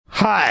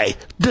Hi,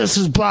 this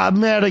is Bob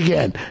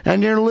Madigan,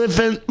 and you're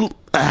listening to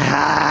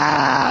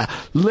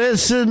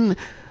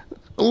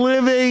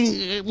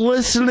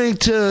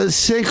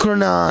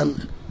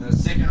Synchronon. No,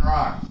 Sick and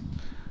Rock.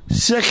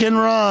 Sick and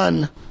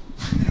Ron.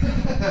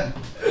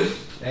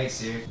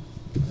 Thanks, dude.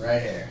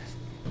 Right here.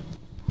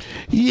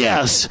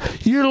 Yes,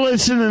 you're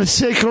listening to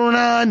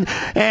Synchronon,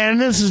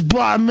 and this is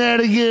Bob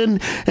Madigan,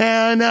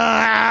 and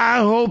I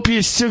hope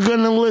you're still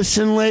going to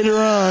listen later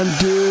on,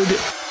 dude.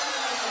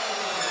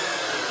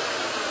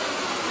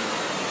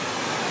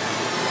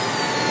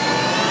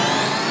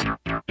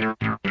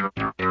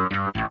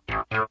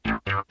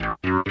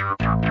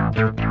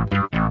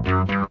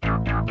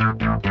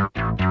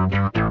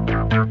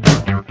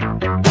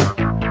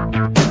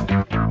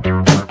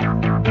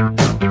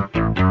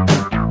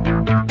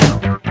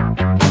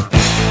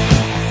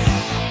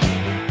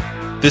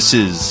 This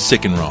is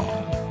Sick and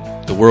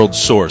Wrong, the world's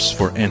source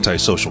for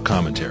antisocial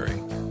commentary.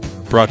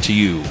 Brought to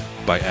you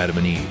by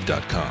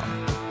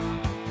AdamandEve.com.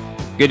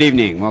 Good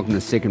evening. Welcome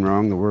to Sick and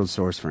Wrong, the world's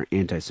source for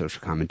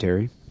antisocial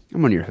commentary.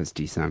 I'm one of your hosts,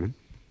 D. Simon.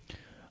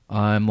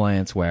 I'm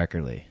Lance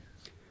Wackerly.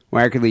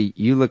 Wackerly,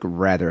 you look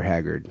rather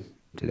haggard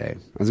today.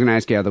 I was going to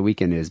ask you how the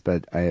weekend is,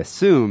 but I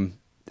assume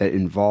that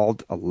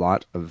involved a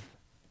lot of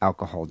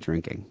alcohol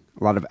drinking,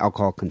 a lot of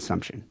alcohol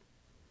consumption.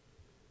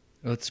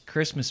 Well, it's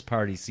Christmas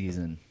party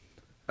season.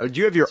 Oh, did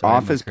you have your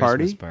office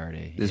party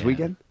this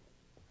weekend?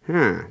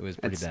 Huh. It was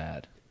pretty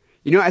bad.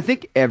 You know, I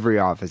think every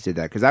office did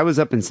that, because I was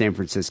up in San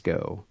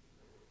Francisco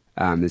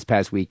this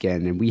past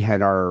weekend, and we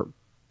had our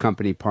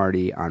company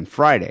party on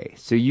Friday.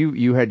 So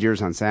you had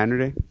yours on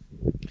Saturday?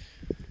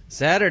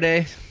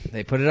 Saturday.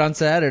 They put it on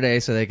Saturday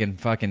so they can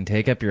fucking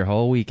take up your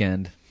whole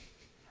weekend.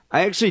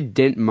 I actually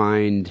didn't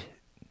mind.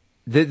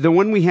 The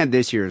one we had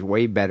this year is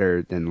way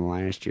better than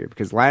last year,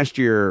 because last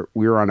year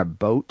we were on a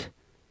boat,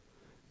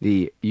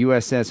 the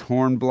USS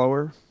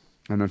Hornblower. I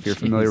don't know if you're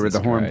familiar with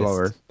the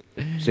Hornblower.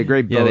 It's a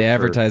great boat. Yeah, they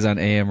advertise on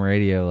AM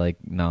radio like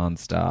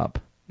nonstop.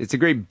 It's a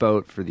great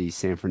boat for the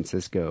San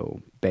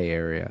Francisco Bay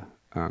Area,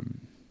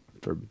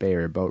 for Bay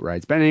Area boat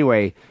rides. But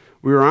anyway,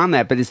 we were on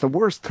that, but it's the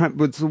worst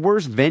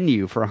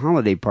venue for a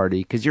holiday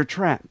party because you're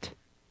trapped.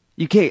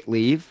 You can't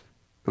leave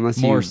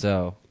unless you... More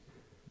so.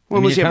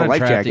 Well, unless you have a life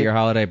trapped jacket. At your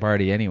holiday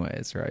party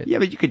anyways, right? Yeah,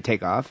 but you could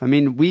take off. I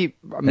mean,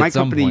 at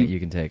some point you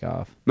can take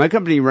off. My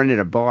company rented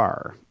a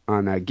bar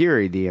on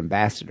Geary, the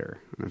Ambassador.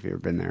 I don't know if you've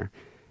ever been there.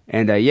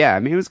 And yeah, I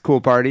mean, it was a cool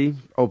party,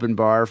 open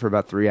bar for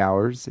about 3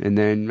 hours. And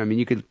then, I mean,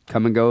 you could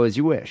come and go as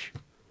you wish.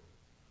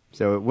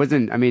 So it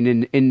wasn't, I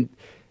mean, in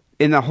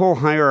the whole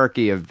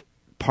hierarchy of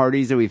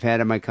parties that we've had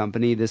at my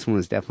company, this one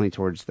was definitely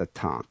towards the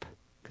top.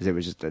 Because it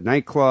was just a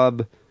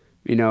nightclub.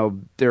 You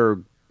know, there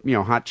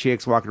were, hot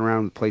chicks walking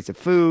around with plates of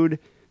food.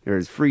 There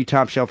was free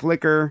top shelf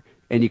liquor.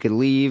 And you could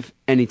leave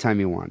anytime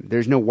you wanted.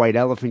 There's no white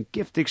elephant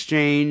gift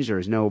exchange.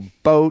 There's no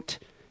boat.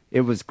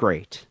 It was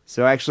great.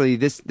 So actually,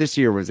 this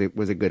year was a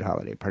good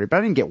holiday party. But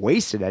I didn't get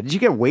wasted. Did you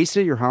get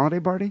wasted at your holiday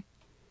party?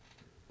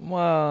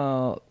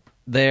 Well,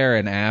 there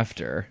and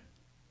after.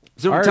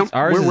 So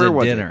ours is where a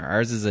was dinner. it?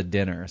 Ours is a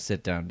dinner, a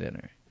sit-down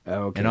dinner.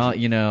 Oh, okay.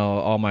 And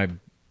all my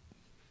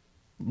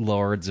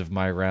lords of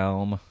my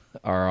realm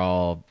are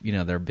all,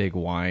 they're big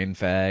wine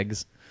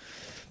fags.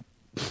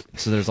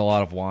 So there's a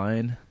lot of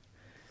wine.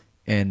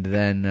 And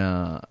then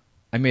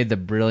I made the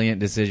brilliant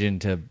decision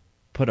to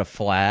put a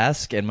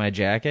flask in my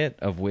jacket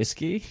of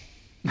whiskey.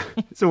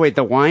 So wait,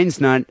 the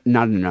wine's not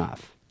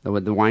enough.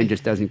 The wine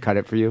just doesn't cut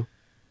it for you?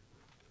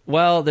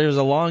 Well, there's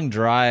a long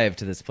drive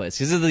to this place.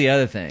 This is the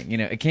other thing.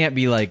 It can't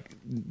be like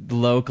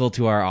local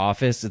to our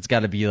office. It's got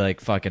to be like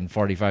fucking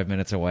 45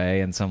 minutes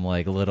away in some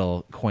like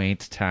little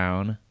quaint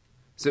town.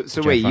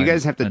 So wait, you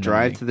guys have to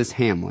drive to this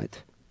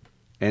hamlet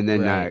and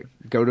then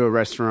go to a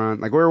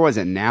restaurant. Like, where was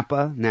it?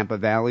 Napa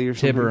Valley or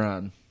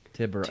something? Tiburon.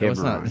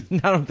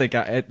 I don't think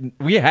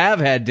we have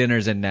had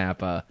dinners in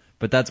Napa,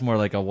 but that's more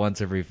like a once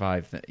every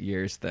 5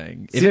 years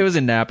thing. If it was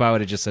in Napa, I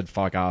would have just said,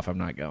 fuck off, I'm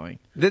not going.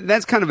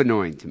 That's kind of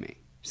annoying to me.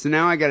 So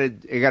now I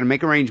gotta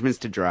make arrangements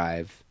to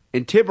drive.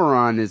 And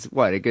Tiburon is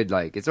what?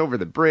 It's over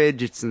the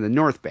bridge, it's in the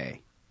North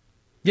Bay.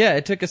 Yeah,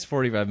 it took us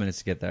 45 minutes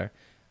to get there.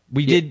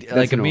 We did,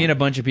 me and a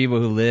bunch of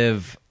people who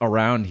live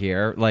around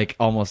here, like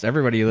almost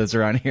everybody lives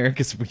around here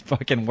because we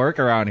fucking work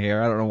around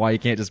here. I don't know why you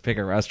can't just pick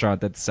a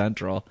restaurant that's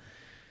central.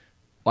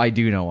 I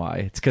do know why.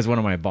 It's because one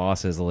of my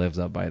bosses lives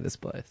up by this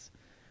place.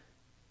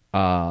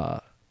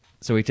 So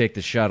we take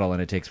the shuttle,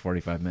 and it takes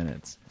 45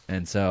 minutes.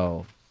 And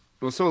so...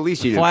 Well, so at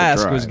least the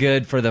flask was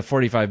good for the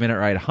 45-minute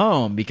ride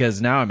home,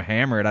 because now I'm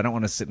hammered. I don't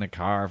want to sit in a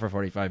car for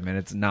 45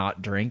 minutes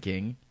not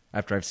drinking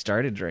after I've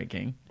started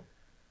drinking.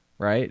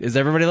 Right? Is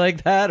everybody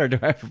like that, or do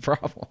I have a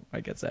problem? I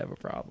guess I have a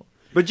problem.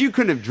 But you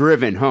couldn't have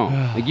driven home.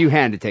 Like, you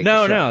had to take the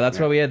shuttle. No, that's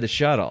why we had the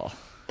shuttle.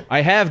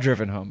 I have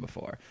driven home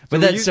before. But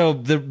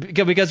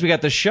because we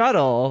got the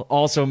shuttle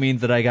also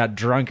means that I got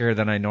drunker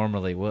than I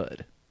normally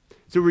would.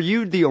 So were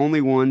you the only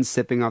one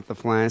sipping off the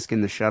flask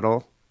in the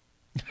shuttle?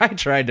 I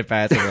tried to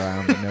pass it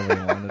around, but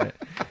nobody wanted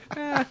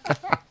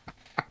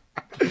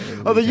it.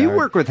 Although you retard.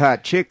 work with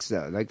hot chicks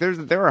though, like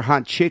there are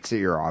hot chicks at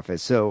your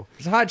office, so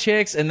There's hot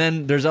chicks, and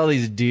then there's all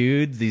these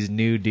dudes, these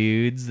new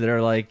dudes that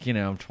are like,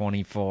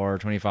 24,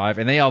 25,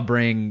 and they all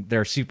bring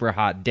their super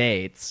hot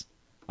dates.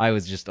 I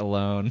was just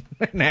alone,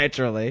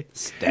 naturally.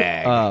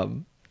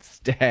 stag.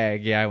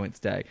 Stag, yeah, I went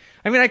stag.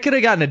 I mean, I could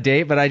have gotten a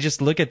date, but I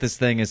just look at this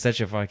thing as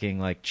such a fucking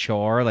like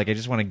chore. Like, I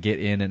just want to get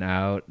in and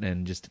out,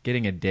 and just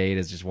getting a date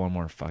is just one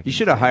more fucking. You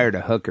should have thing. hired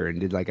a hooker and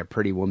did like a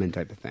Pretty Woman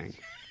type of thing.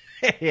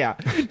 Yeah,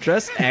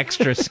 dress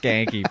extra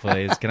skanky,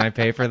 please. Can I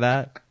pay for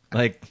that?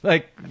 Like,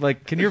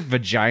 can your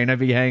vagina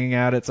be hanging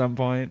out at some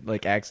point?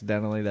 Like,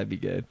 accidentally, that'd be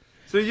good.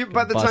 So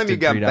by the time you Busted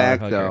got $3 back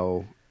hooker.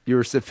 though, you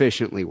were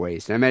sufficiently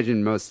wasted. I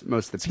imagine most of the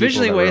people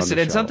Sufficiently that were on wasted,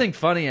 the and show. something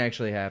funny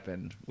actually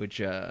happened,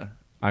 which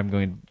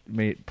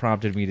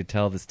prompted me to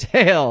tell this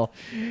tale.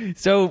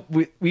 So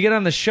we get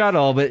on the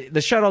shuttle, but the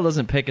shuttle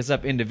doesn't pick us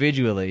up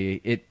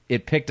individually.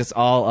 It picked us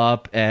all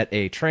up at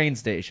a train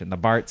station, the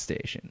BART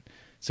station.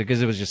 So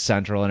because it was just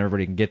central and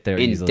everybody can get there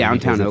In easily.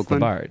 downtown because it's the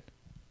Oakland?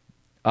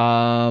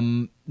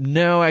 BART.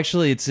 No,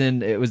 actually,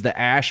 it was the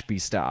Ashby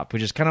stop,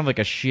 which is kind of like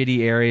a shitty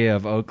area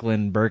of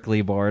Oakland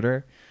Berkeley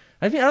border.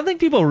 I don't think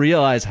people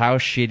realize how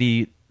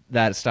shitty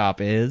that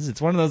stop is.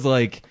 It's one of those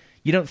like.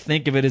 You don't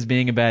think of it as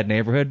being a bad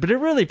neighborhood, but it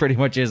really pretty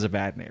much is a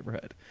bad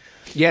neighborhood.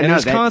 Yeah, and no,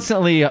 there's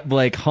constantly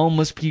like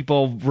homeless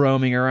people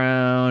roaming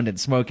around and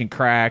smoking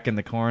crack in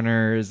the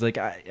corners. Like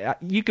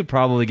you could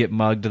probably get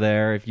mugged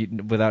there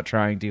without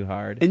trying too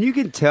hard. And you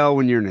can tell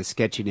when you're in a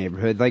sketchy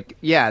neighborhood. Like,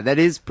 yeah, it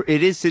is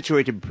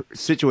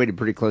situated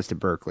pretty close to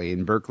Berkeley,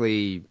 and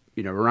Berkeley,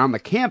 around the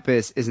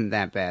campus isn't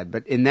that bad,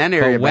 but in that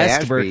area, But by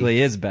West Ashby,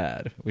 Berkeley is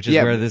bad, which is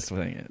where this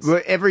thing is.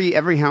 Well,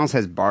 every house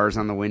has bars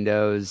on the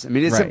windows. I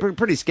mean, it's Right. a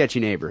pretty sketchy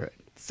neighborhood.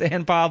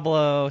 San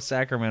Pablo,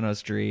 Sacramento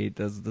Street.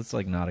 That's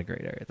like not a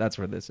great area. That's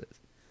where this is.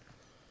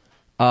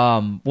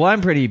 Well,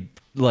 I'm pretty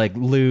like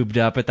lubed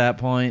up at that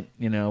point.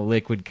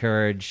 Liquid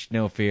courage,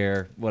 no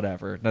fear,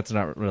 whatever. That's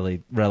not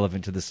really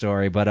relevant to the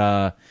story.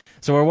 But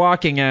so we're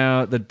walking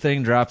out. The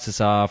thing drops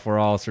us off. We're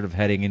all sort of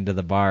heading into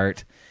the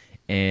BART,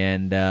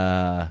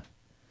 and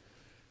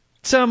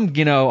some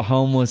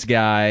homeless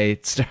guy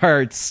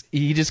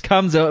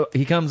comes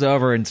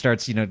over and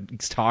starts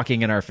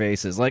talking in our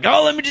faces like,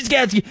 oh, let me just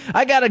ask you,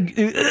 I got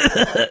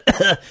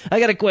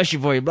a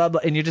question for you, blah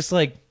blah. And you're just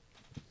like,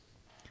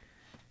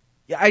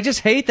 I just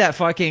hate that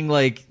fucking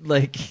like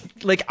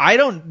I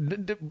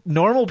don't,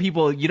 normal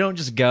people, you don't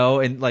just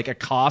go and like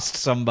accost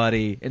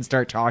somebody and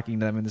start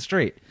talking to them in the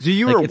street. So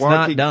you Like, were it's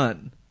walking. not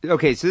done.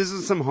 Okay, so this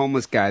is some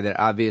homeless guy that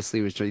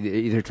obviously was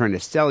either trying to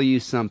sell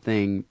you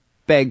something,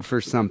 beg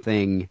for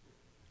something,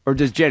 or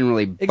just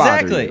generally bother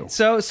Exactly.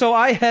 you. So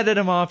I headed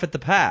him off at the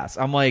pass.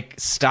 I'm like,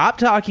 stop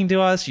talking to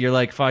us. You're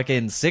like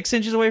fucking 6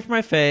 inches away from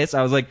my face.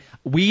 I was like,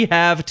 we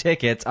have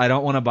tickets. I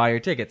don't want to buy your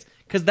tickets.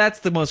 Because that's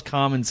the most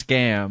common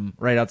scam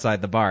right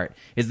outside the BART,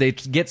 is they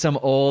get some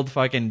old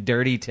fucking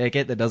dirty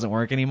ticket that doesn't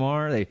work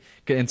anymore.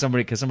 Because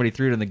somebody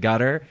threw it in the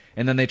gutter,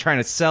 and then they're trying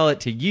to sell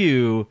it to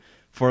you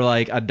for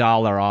like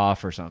 $1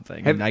 off or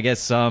something. And I guess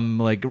some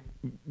like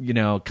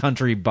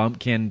country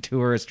bumpkin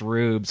tourist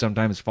rube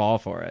sometimes fall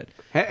for it.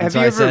 And so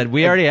I said,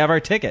 we already have our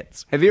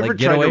tickets. Have you ever Like,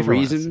 get tried away to from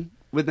us. reason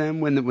with them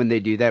when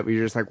they do that? Where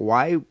you're just like,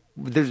 why?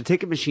 There's a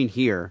ticket machine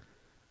here.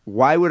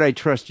 Why would I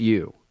trust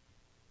you?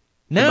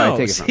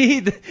 No,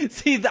 see,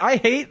 I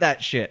hate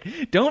that shit.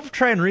 Don't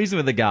try and reason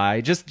with the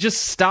guy. Just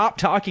stop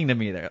talking to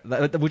me there.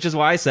 Which is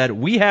why I said,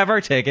 we have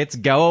our tickets.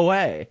 Go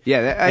away.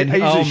 Yeah, I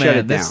usually shut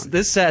it down.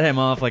 This set him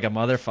off like a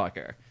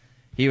motherfucker.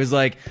 He was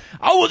like,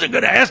 I wasn't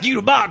going to ask you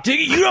to buy a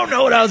ticket. You don't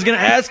know what I was going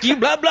to ask you.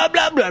 Blah, blah,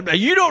 blah, blah, blah.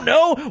 You don't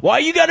know why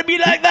you got to be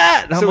like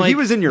that. And I'm So like, he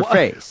was in your "What?"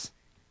 face.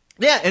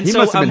 Yeah, and He so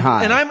must have been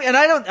high. and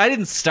I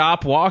didn't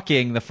stop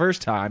walking the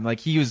first time. Like,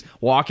 he was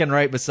walking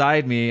right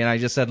beside me, and I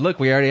just said, "Look,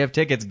 we already have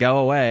tickets. Go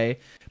away."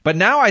 But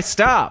now I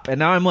stop, and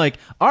now I'm like,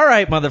 "All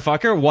right,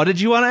 motherfucker, what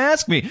did you want to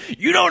ask me?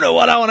 You don't know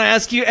what I want to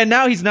ask you." And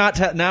now he's not.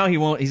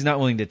 He's not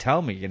willing to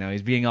tell me.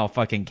 He's being all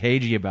fucking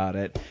cagey about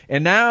it.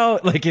 And now,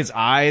 like, his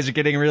eyes are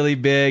getting really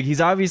big. He's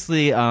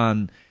obviously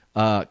on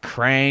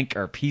crank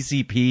or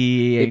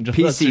PCP, Angel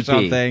Dust or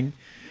something.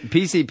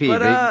 PCP.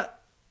 But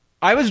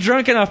I was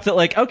drunk enough that,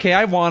 like, okay,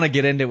 I want to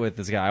get into it with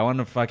this guy. I want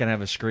to fucking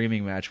have a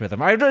screaming match with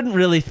him. I didn't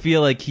really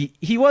feel like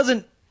he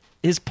wasn't.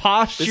 His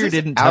posture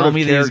didn't tell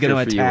me that he was going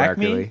to attack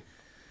me.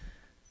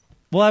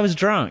 Well, I was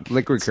drunk.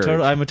 Liquid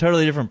courage. I'm a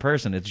totally different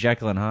person. It's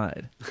Jekyll and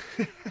Hyde.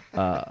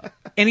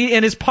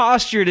 And his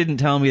posture didn't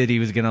tell me that he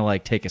was gonna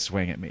like take a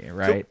swing at me,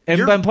 right?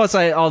 So and plus,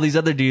 all these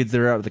other dudes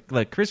that are at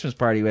the Christmas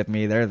party with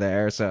me, they're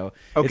there, so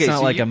it's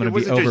not like I'm gonna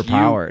be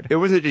overpowered. It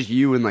wasn't just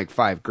you and like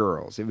 5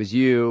 girls. It was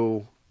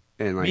you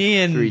and like Me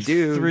and 3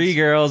 dudes. 3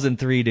 girls and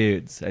 3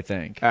 dudes, I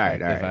think. All right,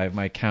 if all right. I have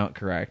my count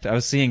correct. I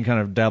was seeing kind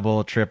of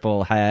double,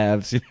 triple,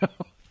 halves,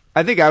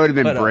 I think I would have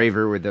been But,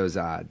 braver with those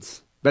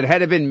odds. But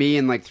had it been me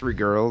and like 3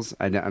 girls,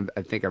 I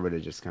think I would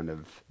have just kind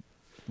of.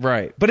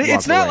 Right. But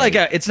it's not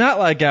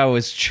like I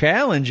was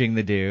challenging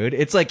the dude.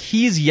 It's like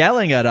he's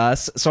yelling at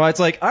us. So it's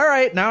like, all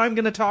right, now I'm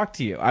going to talk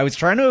to you. I was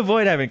trying to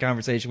avoid having a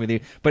conversation with you,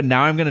 but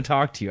now I'm going to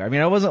talk to you. I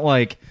mean, I wasn't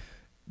like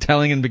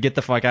telling him to get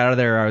the fuck out of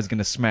there or I was going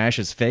to smash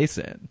his face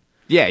in.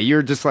 Yeah,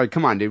 you're just like,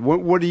 come on, dude.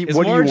 What do you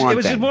want? It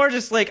was just more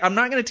just like, I'm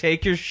not going to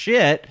take your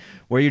shit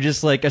where you're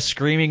just like a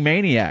screaming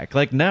maniac.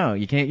 Like, no,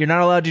 you can't. You're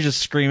not allowed to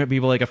just scream at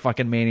people like a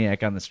fucking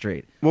maniac on the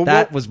street. Well,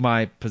 that was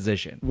my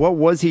position. What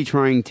was he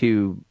trying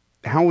to?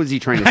 How was he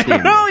trying to I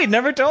stand? don't know. He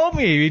never told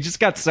me. He just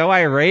got so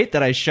irate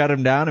that I shut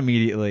him down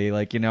immediately.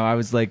 Like, I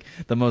was like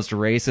the most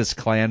racist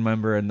Klan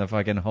member in the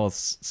fucking whole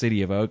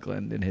city of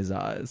Oakland in his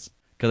eyes.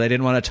 Because I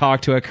didn't want to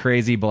talk to a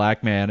crazy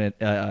black man at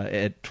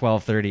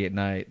 12:30 at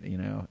night,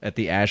 at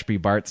the Ashby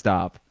BART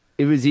stop.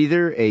 It was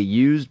either a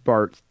used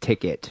BART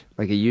ticket,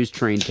 like a used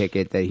train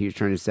ticket that he was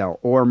trying to sell,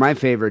 or my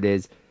favorite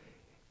is,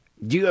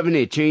 do you have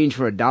any change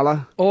for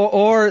 $1?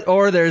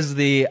 Or there's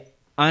the,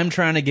 I'm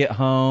trying to get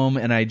home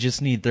and I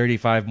just need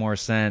 35 more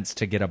cents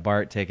to get a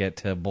BART ticket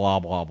to blah,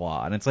 blah,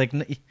 blah. And it's like,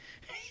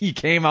 you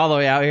came all the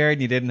way out here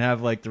and you didn't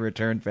have like the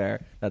return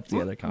fare. That's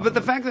the other comment. But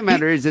the fact of the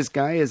matter is, this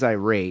guy is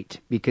irate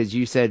because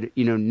you said,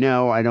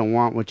 no, I don't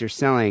want what you're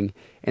selling.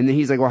 And then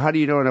he's like, well, how do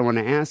you know what I want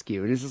to ask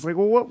you? And it's just like,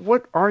 well,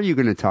 what are you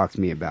going to talk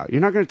to me about?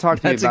 You're not going to talk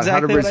to me about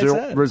exactly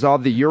how to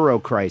resolve the Euro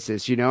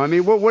crisis. I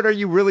mean, what are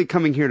you really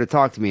coming here to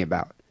talk to me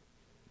about?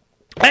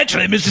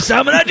 Actually, Mr.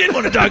 Salmon, I did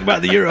want to talk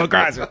about the Euro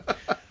crisis.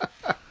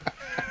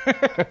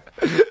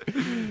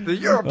 The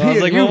European I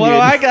was like, Union.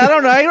 well, I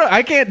don't know.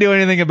 I can't do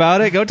anything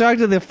about it. Go talk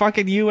to the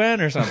fucking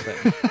UN or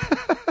something.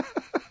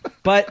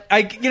 But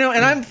I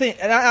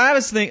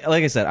was thinking,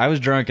 like I said, I was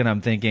drunk and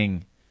I'm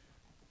thinking,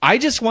 I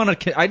just want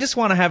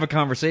to have a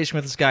conversation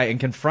with this guy and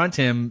confront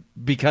him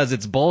because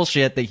it's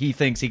bullshit that he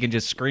thinks he can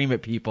just scream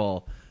at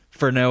people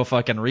for no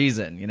fucking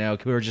reason,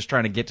 who are just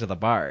trying to get to the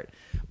BART.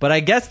 But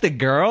I guess the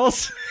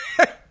girls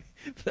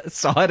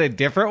saw it a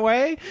different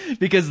way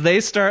because they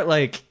started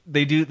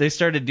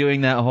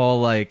doing that whole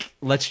like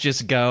let's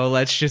just go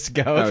thing,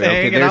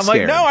 okay, and I'm scared.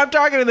 like, no, I'm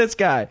talking to this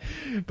guy.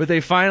 But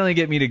they finally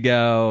get me to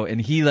go,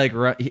 and he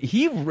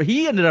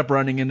ended up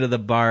running into the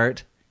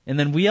BART, and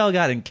then we all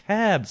got in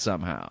cabs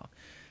somehow.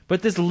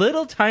 But this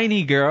little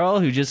tiny girl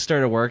who just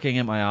started working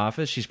at my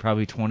office, she's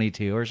probably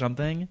 22 or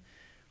something.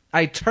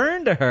 I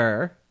turned to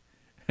her,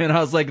 and I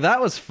was like,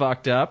 that was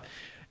fucked up.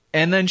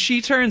 And then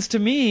she turns to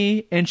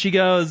me, and she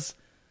goes,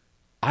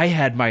 I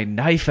had my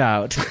knife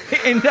out.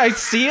 And I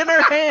see in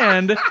her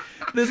hand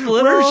this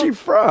little... Where is she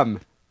from?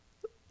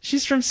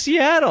 She's from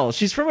Seattle.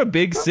 She's from a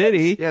big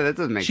city. Yeah, that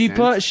doesn't make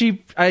sense.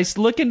 I was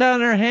looking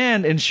down her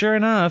hand, and sure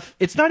enough,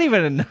 it's not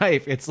even a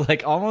knife. It's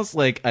like almost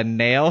like a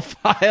nail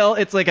file.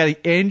 It's like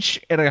 1.25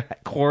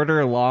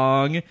 inches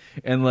long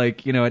and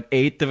like, an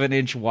 1/8 of an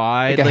inch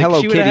wide. Like a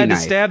Hello she would have had Kitty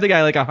to stab the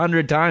guy like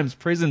 100 times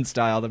prison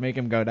style to make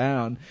him go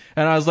down.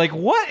 And I was like,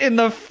 what in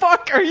the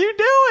fuck are you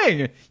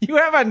doing? You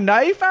have a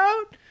knife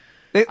out?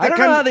 I don't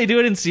know how they do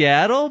it in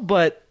Seattle,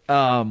 but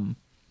I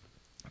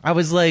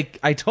was like,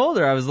 I told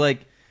her, I was like,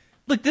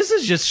 look, this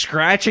is just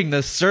scratching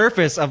the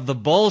surface of the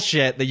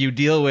bullshit that you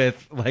deal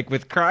with, like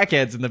with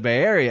crackheads in the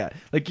Bay Area.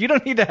 Like, you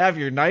don't need to have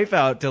your knife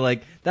out to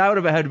like, that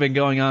would have had been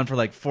going on for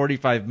like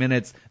 45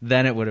 minutes.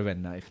 Then it would have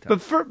been knife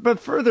time. But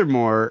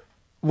furthermore,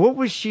 what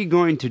was she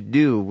going to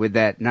do with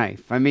that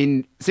knife? I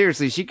mean,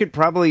 seriously, she could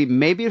probably,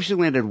 maybe if she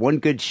landed one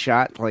good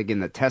shot, like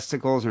in the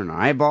testicles or an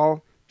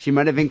eyeball, she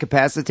might have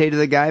incapacitated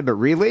the guy, but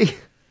really?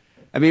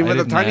 I mean, with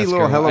a tiny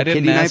little Hello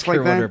Kitty knife like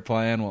that? I didn't ask her what her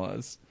plan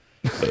was.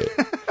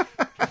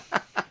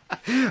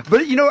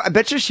 But, I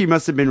bet you she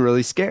must have been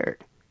really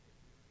scared.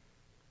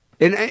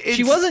 And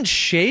she wasn't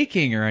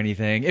shaking or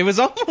anything. It was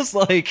almost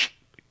like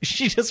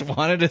she just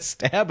wanted to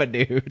stab a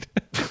dude.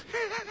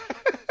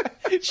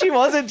 She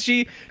wasn't,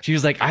 she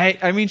was like,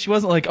 I mean, she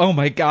wasn't like, oh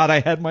my God, I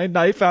had my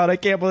knife out. I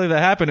can't believe that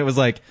happened. It was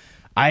like,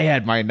 I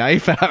had my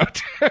knife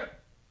out.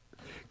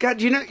 God,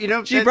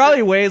 she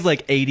probably weighs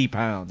like 80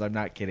 pounds. I'm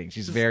not kidding.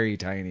 She's very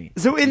tiny.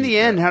 So in the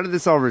end, how did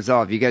this all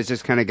resolve? You guys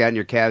just kind of got in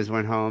your cabs,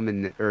 went home,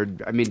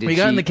 we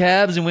got in the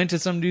cabs and went to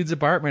some dude's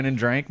apartment and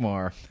drank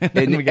more.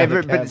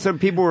 But some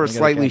people were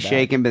slightly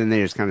shaken, but then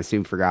they just kind of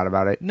soon forgot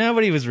about it.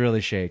 Nobody was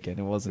really shaken.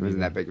 It wasn't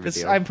that big of a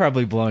deal. I'm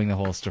probably blowing the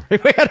whole story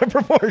way out of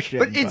proportion.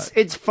 But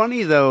it's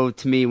funny though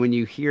to me when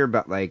you hear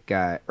about like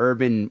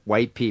urban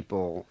white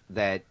people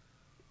that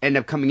end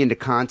up coming into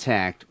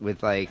contact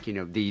with like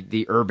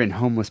the urban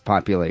homeless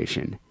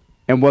population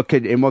and what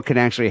could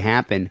actually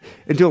happen.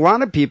 And to a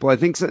lot of people, I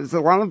think it's a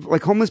lot of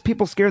like homeless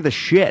people scare the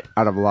shit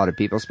out of a lot of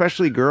people,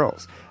 especially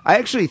girls. I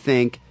actually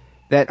think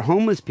that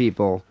homeless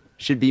people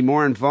should be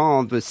more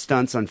involved with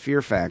stunts on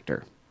Fear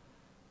Factor.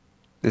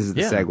 This is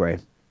the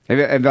segue. I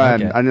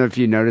don't know if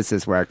you noticed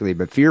this, Wackerly,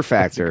 but Fear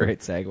Factor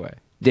That's a great segue.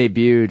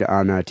 Debuted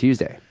on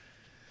Tuesday.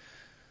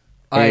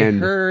 I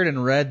heard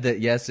and read that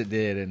yes, it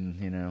did,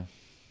 and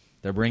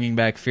they're bringing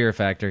back Fear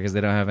Factor because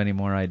they don't have any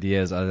more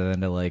ideas other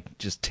than to like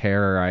just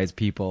terrorize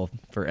people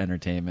for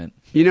entertainment.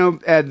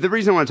 The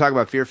reason I want to talk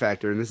about Fear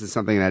Factor, and this is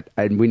something that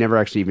we never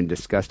actually even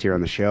discussed here on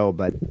the show,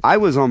 but I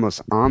was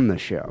almost on the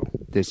show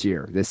this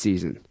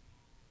season.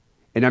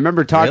 And I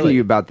remember talking to Really?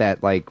 you about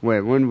that, like,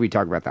 when did we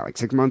talk about that? Like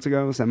 6 months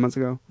ago, 7 months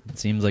ago? It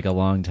seems like a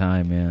long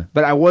time, yeah.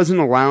 But I wasn't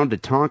allowed to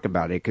talk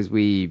about it because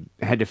we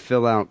had to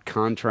fill out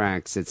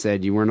contracts that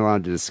said you weren't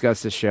allowed to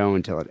discuss the show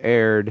until it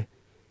aired.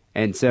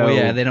 And so, Well,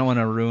 yeah, they don't want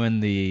to ruin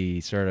the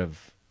sort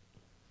of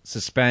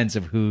suspense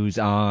of who's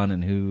on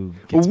and who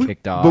gets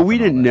kicked off. But we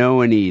and all didn't that.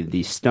 know any of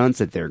the stunts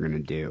that they're going to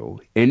do.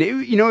 And, it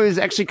was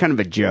actually kind of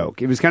a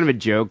joke. It was kind of a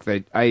joke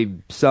that I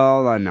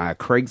saw on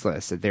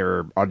Craigslist that they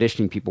were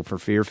auditioning people for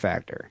Fear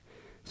Factor.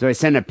 So I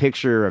sent a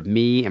picture of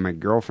me and my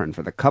girlfriend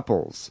for the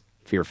couples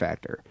Fear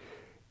Factor.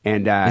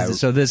 And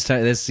So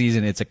this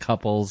season, it's a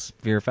couples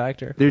Fear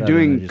Factor? they're Rather than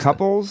doing just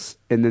couples,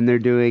 and then they're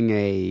doing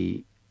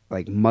a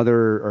like mother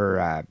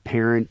or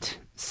parent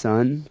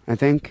son, I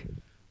think.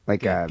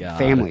 Like Good God.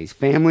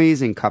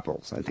 families and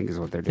couples, I think is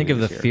what they're doing. Think of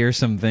the this year.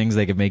 fearsome things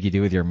they could make you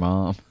do with your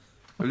mom.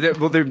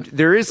 Well,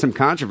 there is some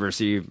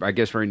controversy, I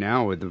guess, right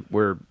now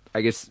where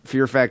I guess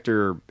Fear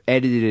Factor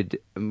edited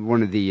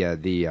one of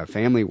the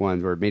family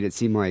ones where it made it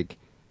seem like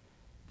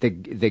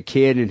the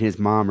kid and his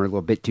mom are a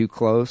little bit too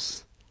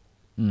close,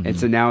 and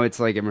so now it's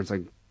like everyone's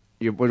like,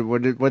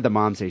 what did the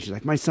mom say? She's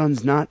like, my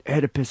son's not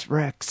Oedipus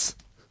Rex.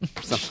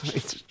 Something.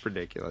 It's just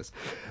ridiculous.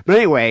 But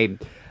anyway,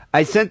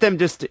 I sent them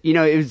just,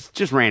 it was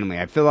just randomly.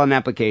 I filled out an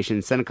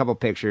application, sent a couple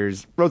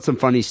pictures, wrote some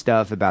funny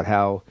stuff about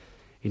how,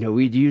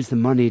 we'd use the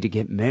money to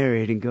get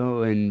married and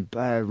go and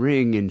buy a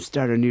ring and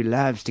start our new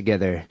lives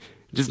together.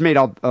 Just made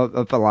up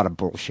a lot of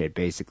bullshit,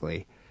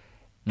 basically.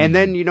 And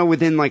then,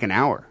 within like an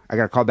hour, I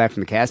got a call back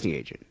from the casting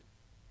agent.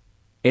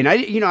 And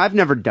I've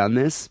never done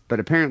this, but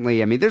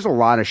apparently, there's a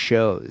lot of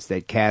shows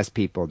that cast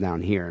people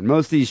down here. And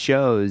most of these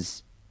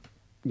shows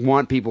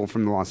want people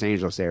from the Los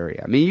Angeles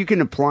area. You can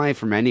apply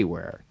from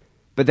anywhere,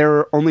 but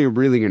they're only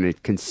really going to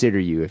consider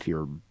you if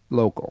you're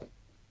local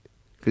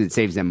because it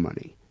saves them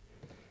money.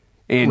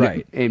 And,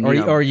 Right. And,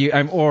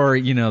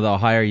 they'll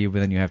hire you, but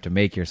then you have to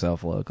make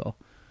yourself local.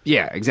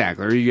 Yeah,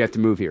 exactly. Or you have to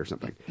move here or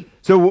something.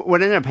 So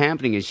what ended up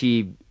happening is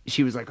she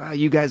was like, oh,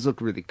 you guys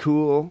look really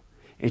cool.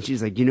 And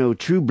she's like,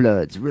 True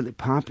Blood's really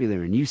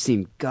popular and you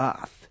seem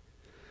goth.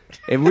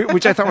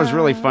 Which I thought was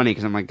really funny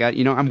because I'm like, God,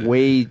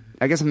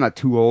 I guess I'm not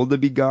too old to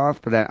be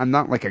goth, but I'm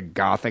not like a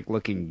gothic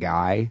looking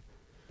guy.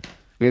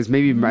 Because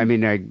maybe,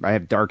 I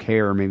have dark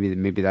hair,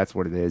 maybe that's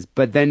what it is.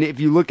 But then if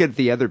you look at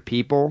the other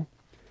people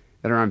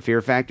that are on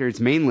Fear Factor, it's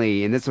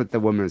mainly, and that's what the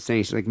woman was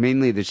saying, she's like,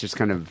 mainly there's just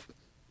kind of,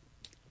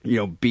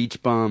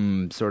 beach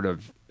bum sort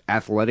of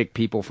athletic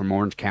people from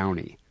Orange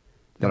County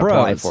that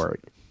apply for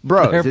it.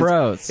 Bros. They're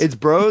bros. It's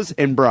bros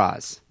and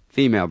bras.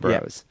 Female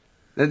bros.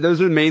 Yeah.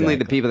 Those are mainly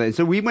the people that,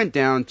 so we went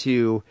down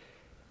to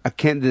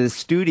the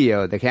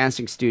studio, the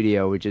casting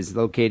studio, which is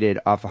located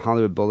off of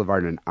Hollywood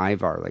Boulevard in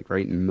Ivar, like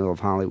right in the middle of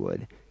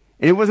Hollywood.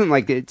 And it wasn't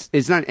like,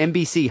 it's not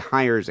NBC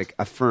hires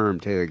a firm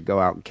to go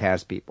out and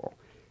cast people.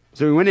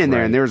 So we went in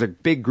there and there was a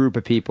big group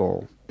of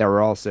people that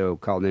were also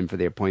called in for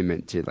the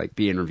appointment to like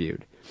be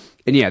interviewed.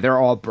 And yeah, they're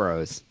all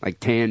bros,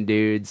 like tan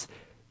dudes,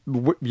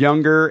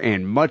 younger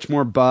and much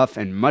more buff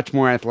and much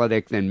more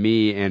athletic than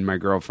me and my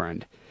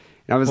girlfriend.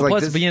 And I was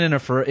plus being in a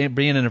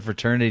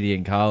fraternity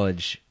in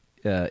college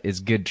is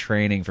good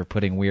training for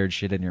putting weird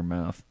shit in your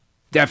mouth.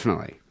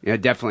 Definitely. Yeah,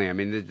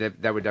 definitely.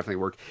 That would definitely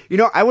work.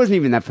 I wasn't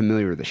even that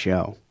familiar with the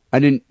show.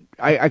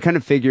 I kind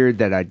of figured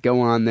that I'd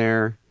go on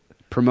there,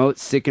 promote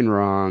Sick and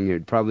Wrong.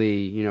 It'd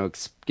probably,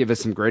 give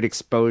us some great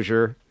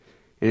exposure,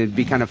 and it'd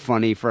be kind of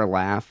funny for a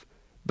laugh.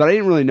 But I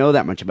didn't really know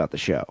that much about the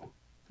show.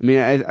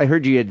 I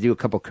heard you had to do a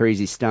couple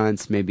crazy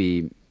stunts,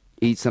 maybe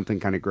eat something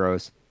kind of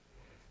gross.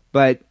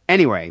 But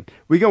anyway,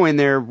 we go in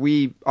there,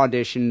 we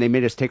audition. They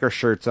made us take our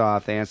shirts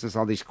off. They asked us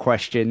all these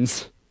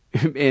questions.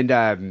 And,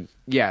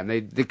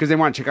 because they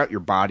want to check out your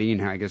body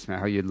and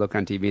how you'd look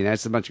on TV. And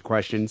that's a bunch of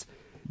questions.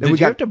 Did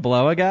you have to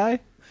blow a guy?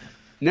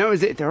 No,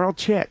 they're all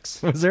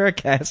chicks. Was there a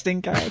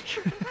casting couch?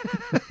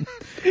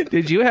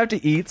 Did you have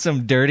to eat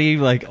some dirty,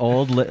 like,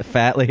 old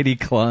fat lady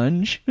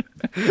clunge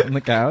on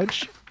the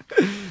couch?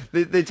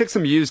 They took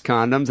some used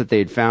condoms that they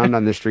had found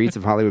on the streets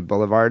of Hollywood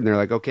Boulevard, and they're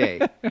like,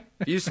 okay,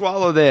 you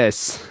swallow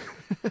this.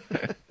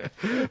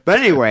 But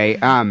anyway,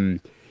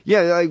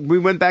 we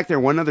went back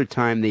there one other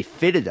time. They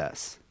fitted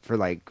us for,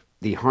 like,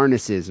 the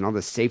harnesses and all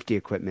the safety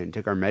equipment and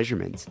took our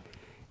measurements.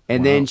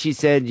 And then she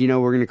said,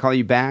 we're going to call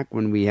you back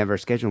when we have our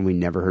schedule, and we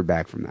never heard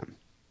back from them.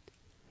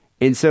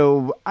 And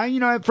so,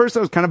 at first I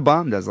was kind of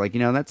bummed. I was like,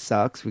 that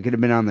sucks. We could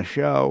have been on the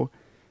show,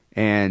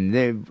 and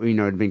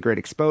it'd been great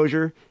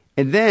exposure.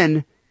 And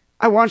then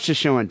I watched the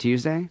show on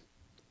Tuesday,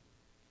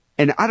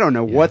 and I don't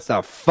know what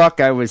the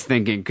fuck I was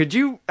thinking. Could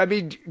you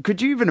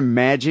even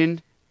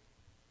imagine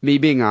me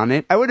being on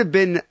it? I would have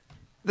been,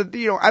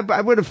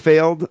 I would have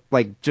failed,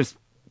 like, just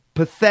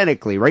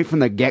pathetically right from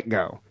the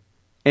get-go.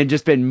 And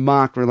just been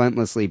mocked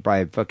relentlessly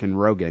by fucking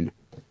Rogan.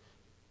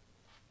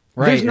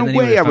 Right. There's no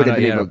way I would have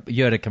been able.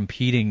 You had a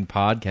competing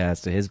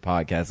podcast to his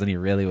podcast, and he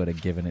really would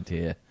have given it to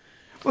you.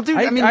 Well, dude,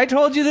 I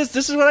told you this.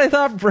 This is what I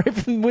thought right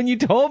from when you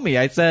told me.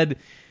 I said,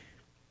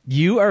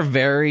 you are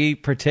very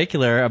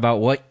particular about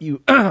what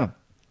you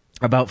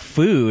about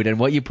food and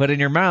what you put in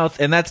your mouth,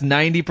 and that's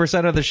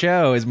 90% of the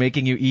show is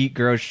making you eat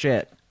gross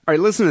shit. All right,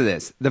 listen to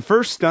this. The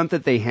first stunt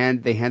that they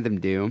had them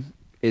do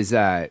is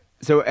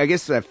so I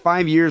guess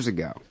 5 years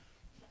ago,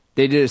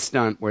 they did a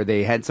stunt where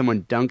they had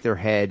someone dunk their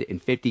head in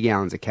 50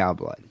 gallons of cow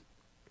blood.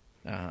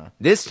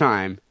 This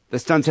time, the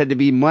stunts had to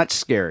be much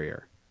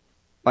scarier,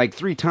 like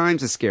 3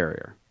 times as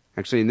scarier.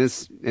 Actually,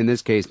 in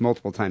this case,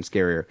 multiple times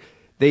scarier.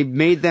 They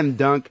made them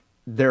dunk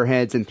their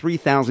heads in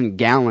 3,000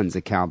 gallons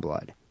of cow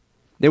blood.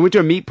 They went to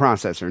a meat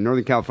processor in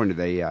Northern California,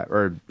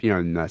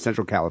 in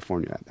Central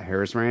California, the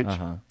Harris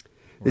Ranch.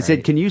 They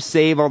said, "Can you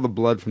save all the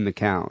blood from the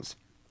cows?"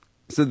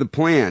 So the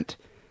plant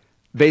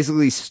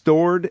basically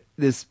stored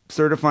this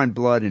certified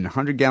blood in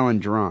 100-gallon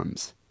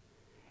drums,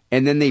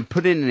 and then they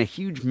put it in a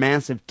huge,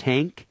 massive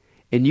tank,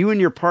 and you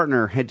and your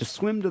partner had to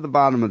swim to the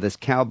bottom of this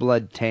cow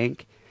blood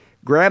tank,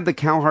 grab the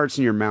cow hearts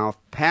in your mouth,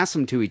 pass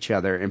them to each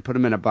other, and put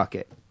them in a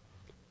bucket.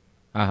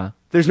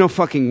 There's no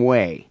fucking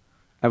way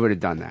I would have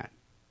done that.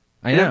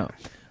 I know.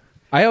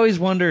 I always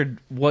wondered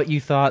what you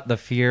thought the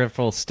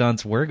fearful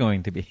stunts were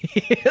going to be.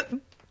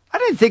 I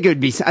didn't think it would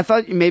be. I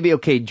thought maybe,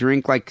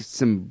 drink like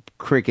some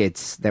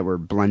crickets that were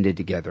blended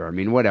together. I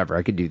mean, whatever.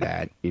 I could do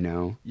that, you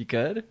know. You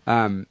could?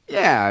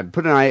 Yeah,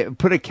 put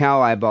a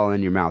cow eyeball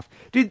in your mouth.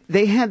 Dude,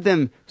 they had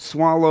them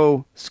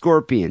swallow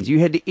scorpions. You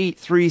had to eat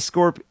 3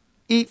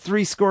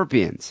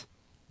 scorpions.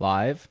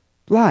 Live?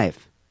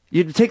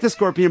 You'd take the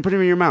scorpion and put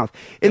him in your mouth.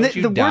 And Don't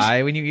you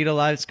die when you eat a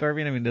live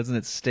scorpion? I mean, doesn't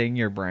it sting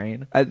your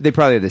brain? They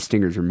probably have the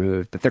stingers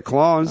removed, but they're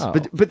claws. Oh.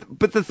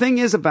 But the thing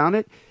is about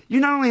it, you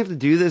not only have to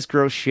do this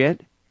gross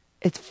shit,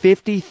 it's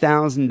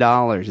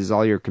 $50,000 is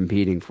all you're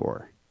competing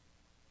for.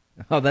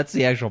 Oh, that's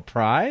the actual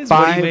prize? 5,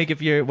 what do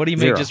you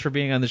make 0. just for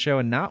being on the show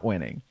and not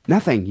winning?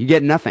 Nothing. You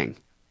get nothing.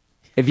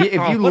 If you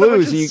what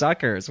lose, a bunch of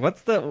suckers. Who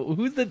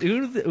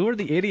are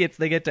the idiots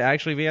they get to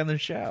actually be on the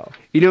show?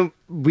 You know,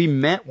 we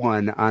met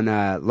one on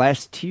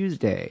last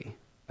Tuesday.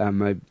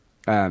 My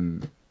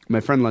friend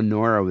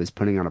Lenora was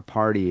putting on a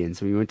party, and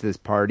so we went to this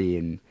party,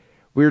 and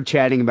we were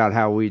chatting about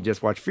how we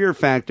just watched Fear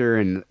Factor,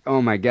 and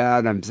oh my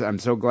god, I'm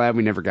so glad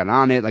we never got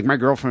on it. Like, my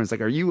girlfriend was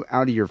like, "Are you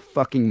out of your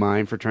fucking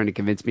mind for trying to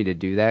convince me to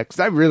do that?" Because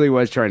I really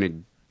was trying to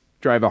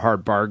drive a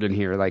hard bargain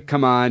here. Like,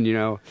 come on, you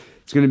know.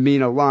 It's going to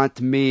mean a lot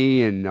to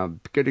me and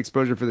good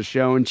exposure for the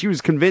show. And she was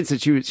convinced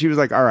that she was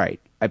like, all right.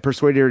 I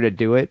persuaded her to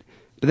do it.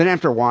 But then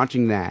after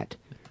watching that,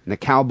 and the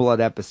cow blood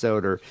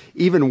episode, or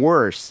even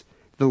worse,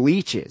 the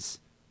leeches,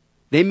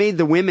 they made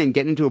the women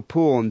get into a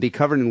pool and be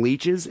covered in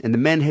leeches, and the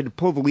men had to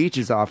pull the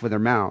leeches off with their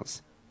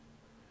mouths.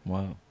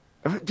 Wow.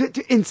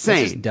 Insane. That's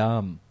just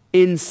dumb.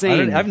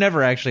 Insane. I've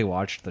never actually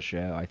watched the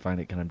show. I find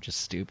it kind of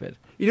just stupid.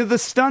 You know, the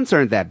stunts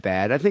aren't that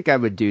bad. I think I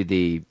would do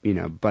the,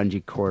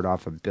 bungee cord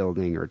off a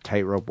building or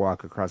tightrope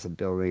walk across a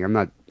building. I'm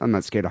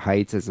not scared of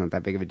heights. It's not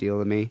that big of a deal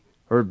to me.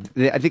 Or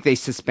I think they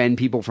suspend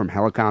people from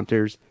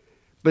helicopters.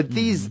 But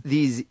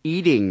these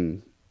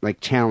eating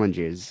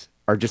challenges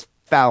are just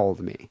foul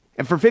to me.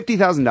 And for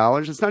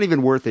 $50,000, it's not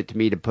even worth it to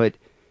me to put,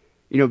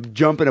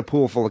 jump in a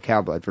pool full of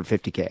cow blood for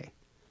 $50K.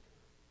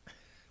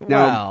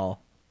 Well,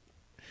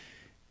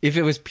 if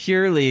it was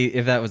purely,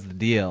 if that was the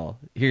deal,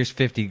 here's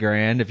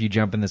 $50,000. If you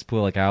jump in this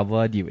pool of cow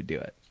blood, you would do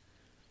it.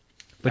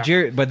 But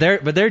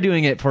they're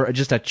doing it for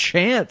just a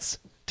chance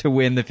to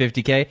win the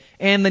 $50K,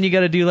 and then you got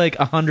to do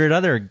 100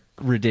 other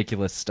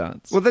ridiculous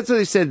stunts. Well, that's what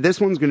they said.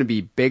 This one's going to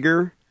be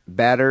bigger,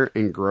 badder,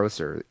 and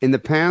grosser. In the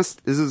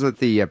past, this is what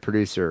the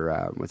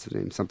producer, what's his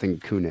name, something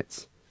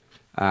Kunitz,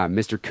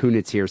 Mr.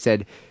 Kunitz here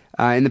said.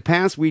 In the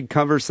past, we'd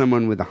cover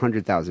someone with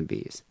 100,000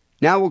 bees.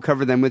 Now we'll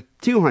cover them with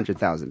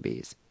 200,000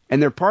 bees.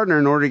 And their partner,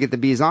 in order to get the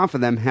bees off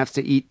of them, has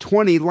to eat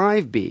 20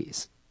 live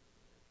bees.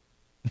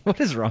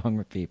 What is wrong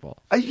with people?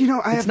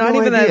 It's not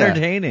even that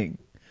entertaining.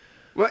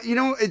 Well,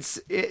 it's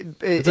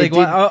like,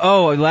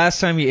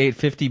 last time he ate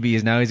 50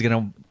 bees, now he's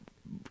going to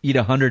eat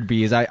 100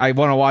 bees. I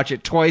want to watch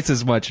it twice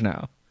as much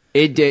now.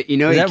 Is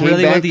that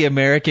really what the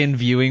American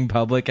viewing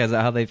public, is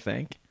that how they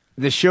think?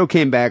 The show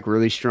came back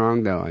really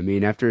strong, though. I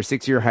mean, after a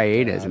 6-year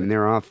hiatus,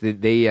 they're off.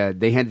 They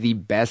had the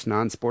best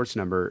non-sports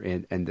number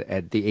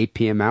at the 8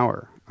 p.m.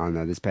 hour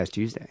on this past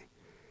Tuesday.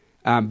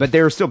 But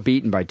they were still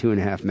beaten by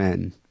 2.5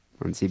 Men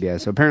on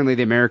CBS. So apparently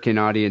the American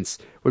audience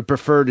would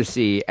prefer to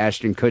see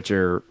Ashton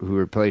Kutcher, who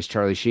replaced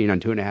Charlie Sheen on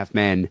 2.5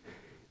 Men,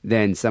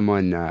 than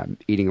someone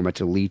eating a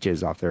bunch of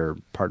leeches off their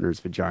partner's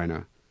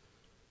vagina.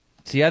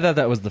 See, I thought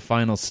that was the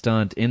final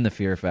stunt in the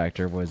Fear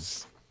Factor,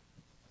 was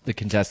the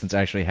contestants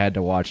actually had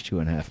to watch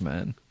 2.5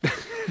 Men.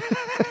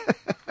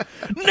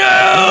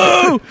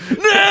 No,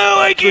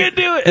 I can't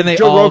do it. And they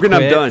Joe all Rogan,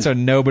 quit, I'm done. So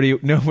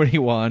nobody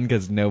won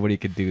because nobody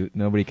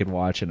could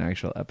watch an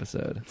actual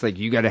episode. It's like,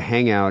 you got to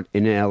hang out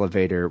in an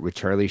elevator with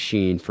Charlie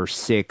Sheen for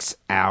 6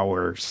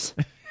 hours.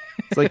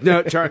 It's like,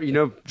 no,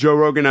 Joe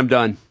Rogan, I'm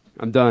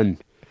done.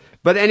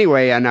 But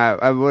anyway, and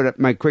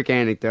my quick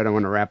anecdote I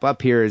want to wrap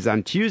up here is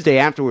on Tuesday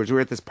afterwards, we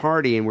were at this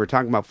party and we were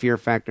talking about Fear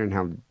Factor and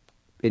how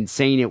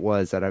insane it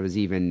was that I was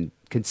even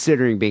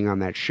considering being on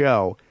that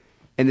show.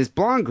 And this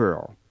blonde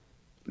girl,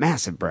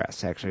 massive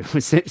breasts actually,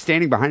 was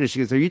standing behind us. She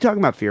goes, "Are you talking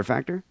about Fear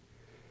Factor?"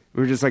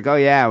 We were just like, oh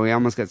yeah, we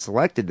almost got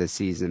selected this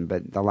season,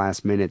 but the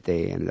last minute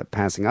they ended up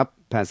passing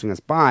us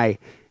by.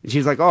 And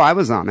she's like, oh, I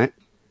was on it.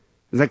 I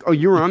was like, oh,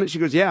 you were on it? She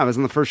goes, yeah, I was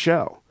on the first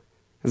show.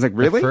 I was like,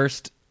 really?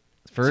 The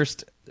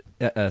first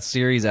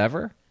series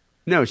ever?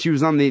 No, she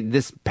was on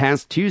this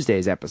past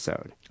Tuesday's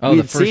episode. Oh,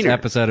 the first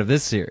episode of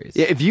this series.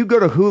 Yeah, if you go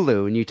to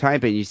Hulu and you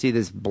type it, and you see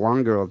this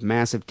blonde girl with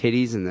massive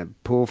titties and a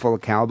pool full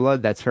of cow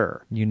blood. That's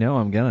her. You know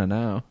I'm gonna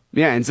know.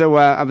 Yeah, and so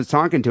I was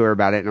talking to her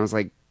about it, and I was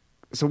like,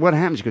 so what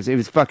happened? She goes, it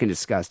was fucking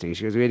disgusting.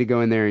 She goes, we had to go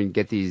in there and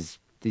get these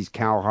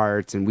cow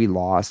hearts, and we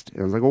lost.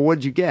 And I was like, well,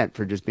 what'd you get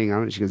for just being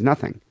on it? She goes,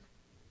 nothing.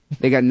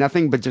 They got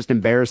nothing but just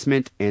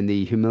embarrassment and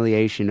the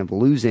humiliation of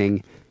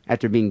losing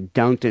after being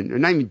dunked in, or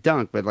not even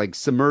dunked, but like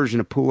submerged in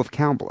a pool of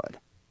cow blood.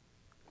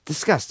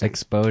 Disgusting.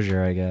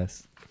 Exposure, I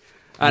guess.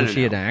 Was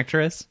she an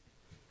actress?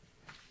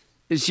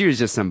 She was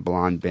just some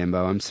blonde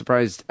bimbo. I'm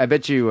surprised. I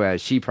bet you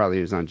she probably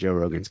was on Joe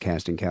Rogan's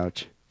casting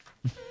couch.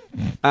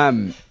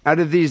 Out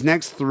of these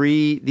next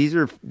three, these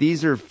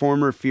are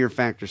former Fear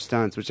Factor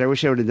stunts, which I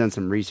wish I would have done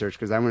some research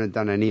because I wouldn't have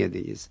done any of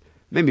these.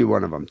 Maybe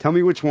one of them. Tell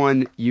me which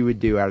one you would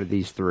do out of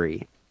these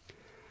three.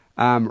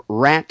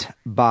 Rat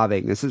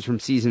bobbing. This is from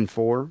season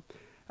 4.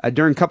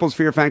 During Couples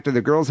Fear Factor,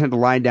 the girls had to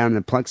lie down in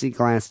a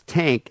plexiglass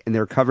tank, and they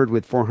were covered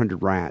with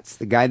 400 rats.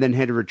 The guy then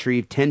had to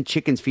retrieve 10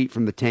 chickens' feet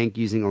from the tank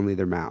using only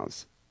their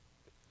mouths.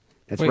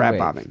 That's rat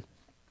bobbing.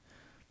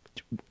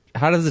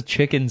 How does the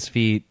chicken's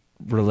feet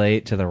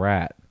relate to the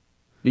rat?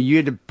 You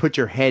had to put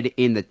your head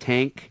in the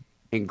tank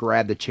and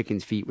grab the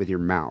chicken's feet with your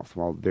mouth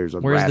while there's a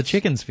rat. Where's the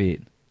chicken's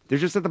feet? They're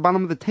just at the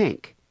bottom of the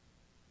tank.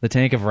 The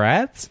tank of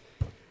rats?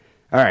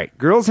 All right.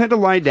 Girls had to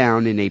lie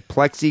down in a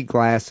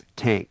plexiglass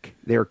tank.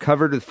 They were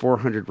covered with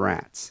 400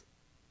 rats.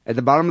 At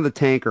the bottom of the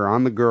tank or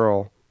on the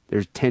girl,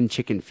 there's 10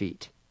 chicken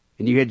feet.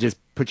 And you had to just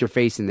put your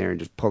face in there and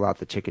just pull out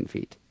the chicken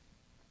feet.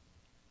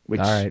 All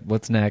right.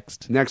 What's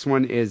next? Next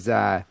one is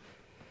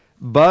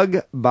Bug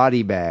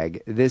Body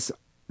Bag. This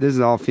is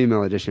all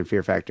female edition of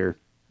Fear Factor.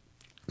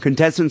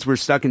 Contestants were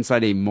stuck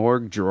inside a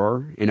morgue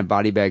drawer in a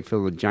body bag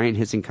filled with giant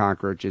hissing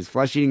cockroaches,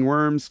 flesh-eating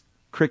worms,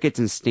 crickets,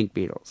 and stink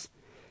beetles.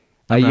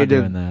 I'm not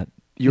doing that.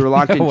 You were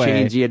locked No in way.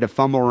 chains. You had to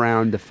fumble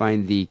around to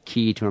find the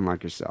key to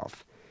unlock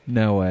yourself.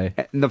 No way.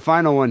 And the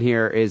final one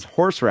here is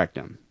Horse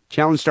Rectum.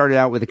 Challenge started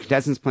out with the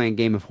contestants playing a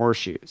game of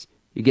horseshoes.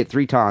 You get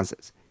 3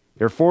 tosses.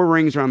 There are 4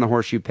 rings around the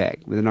horseshoe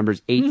peg with the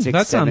numbers 8, 6,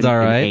 that 7, sounds all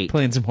and right. 8.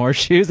 Playing some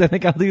horseshoes. I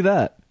think I'll do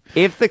that.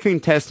 If the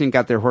contestant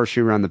got their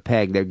horseshoe around the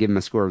peg, they would give them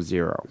a score of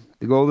 0.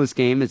 The goal of this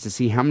game is to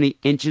see how many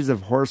inches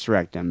of horse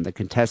rectum the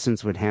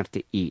contestants would have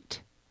to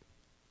eat.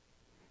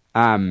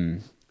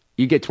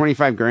 You get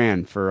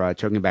 $25,000 for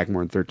choking back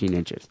more than 13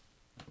 inches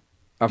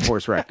of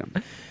horse rectum.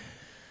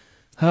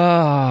 Oh,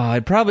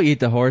 I'd probably eat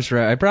the horse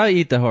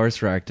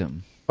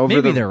rectum.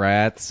 Maybe the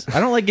rats. I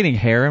don't like getting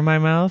hair in my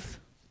mouth,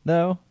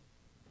 though.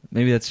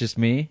 Maybe that's just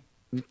me.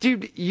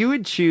 Dude, you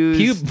would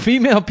choose...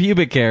 Female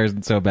pubic hair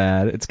isn't so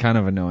bad. It's kind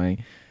of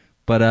annoying.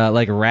 But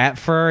like rat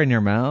fur in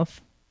your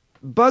mouth?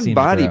 Bug Seems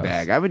body gross.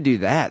 bag. I would do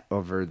that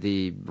over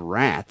the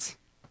rats.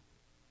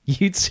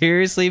 You'd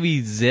seriously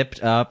be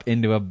zipped up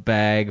into a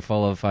bag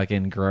full of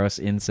fucking gross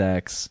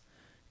insects,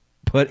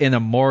 put in a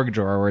morgue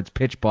drawer where it's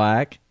pitch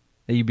black?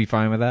 You'd be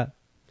fine with that?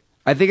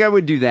 I think I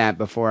would do that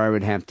before I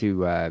would have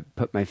to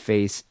put my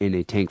face in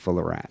a tank full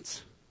of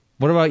rats.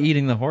 What about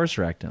eating the horse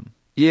rectum?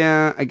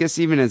 Yeah, I guess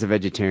even as a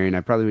vegetarian,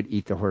 I probably would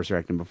eat the horse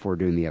rectum before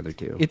doing the other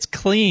 2. It's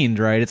cleaned,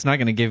 right? It's not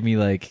going to give me,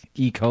 like,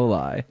 E.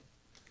 coli.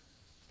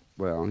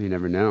 Well, you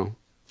never know.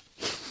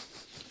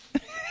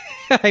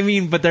 I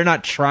mean, but they're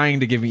not trying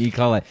to give me E.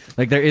 coli.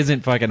 Like, there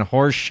isn't fucking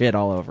horse shit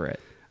all over it.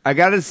 I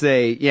gotta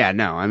say, yeah,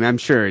 no, I mean, I'm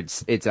sure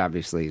it's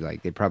obviously,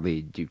 like, they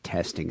probably do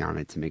testing on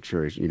it to make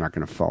sure you're not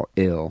going to fall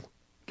ill,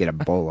 get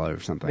Ebola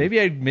or something. Maybe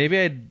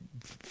I'd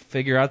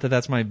figure out that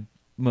that's my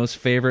most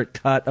favorite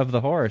cut of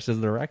the horse is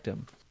the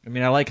rectum. I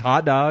mean, I like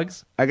hot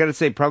dogs. I gotta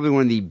say, probably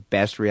one of the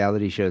best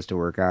reality shows to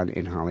work on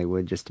in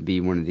Hollywood, just to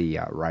be one of the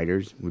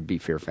writers, would be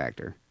Fear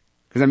Factor.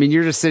 Because, I mean,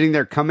 you're just sitting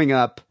there coming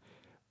up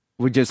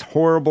with just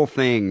horrible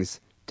things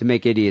to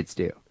make idiots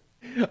do.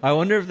 I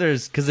wonder if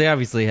there's... Because they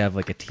obviously have,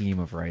 like, a team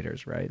of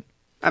writers, right?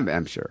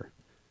 I'm sure.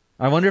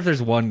 I wonder if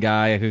there's one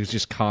guy who's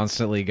just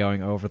constantly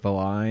going over the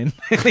line.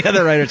 The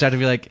other writers have to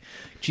be like,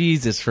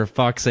 Jesus, for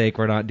fuck's sake,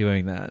 we're not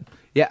doing that.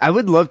 Yeah, I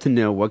would love to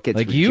know what gets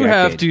rejected. You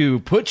have to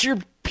put your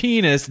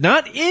penis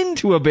not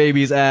into a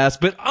baby's ass,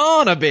 but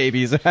on a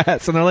baby's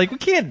ass. And they're like, we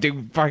can't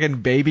do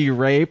fucking baby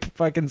rape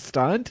fucking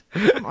stunt.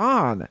 Come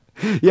on.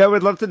 Yeah, I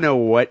would love to know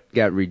what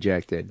got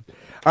rejected.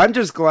 I'm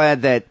just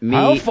glad that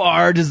How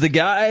far does the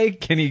guy,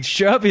 can he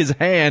shove his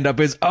hand up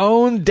his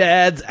own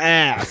dad's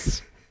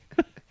ass?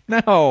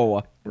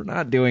 No, we're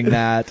not doing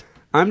that.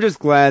 I'm just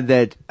glad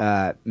that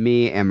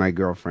me and my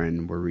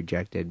girlfriend were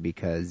rejected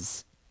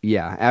because...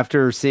 Yeah,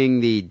 after seeing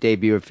the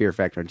debut of Fear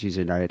Factor on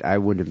Tuesday night, I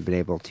wouldn't have been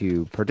able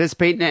to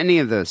participate in any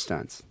of those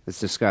stunts. It's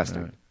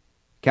disgusting. Right.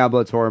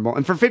 Cowblood's horrible.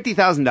 And for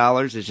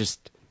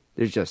 $50,000,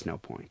 there's just no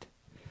point.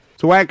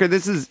 So, Whacker,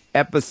 this is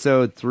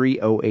episode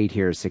 308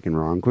 here, Sick and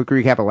Wrong. Quick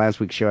recap of last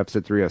week's show,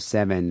 episode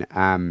 307.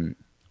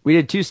 We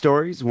did 2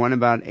 stories, one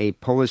about a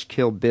Polish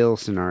Kill Bill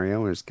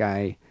scenario where this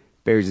guy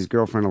buries his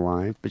girlfriend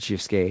alive, but she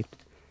escaped.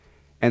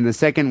 And the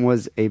second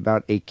was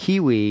about a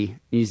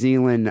Kiwi-New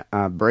Zealand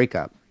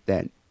breakup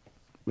that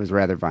was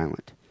rather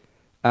violent.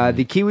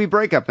 The Kiwi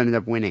breakup ended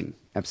up winning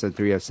episode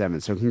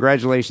 307. So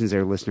congratulations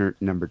there, listener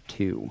number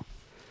 2.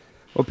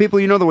 Well, people,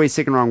 you know the way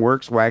Sick and Wrong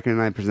works. Wacker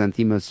and I present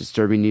the most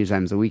disturbing news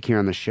items of the week here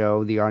on the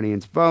show. The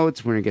audience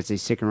votes. Winner gets a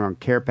Sick and Wrong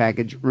care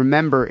package.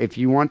 Remember, if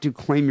you want to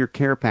claim your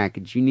care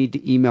package, you need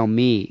to email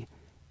me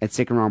at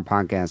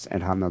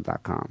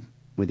sickandwrongpodcast@hotmail.com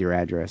with your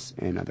address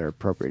and other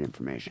appropriate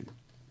information.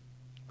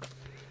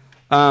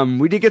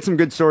 We did get some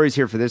good stories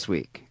here for this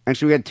week.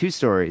 Actually, we had 2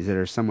 stories that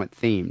are somewhat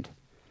themed.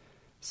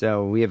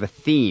 So we have a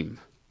theme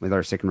with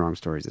our Sick and Wrong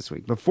stories this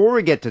week. Before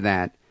we get to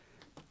that,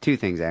 2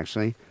 things,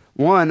 actually.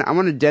 One, I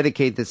want to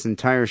dedicate this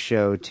entire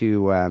show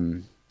to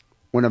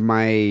one of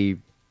my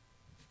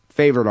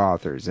favorite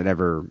authors that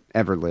ever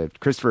lived,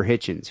 Christopher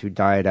Hitchens, who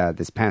died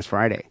this past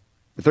Friday.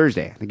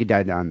 Thursday. I think he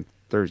died on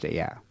Thursday,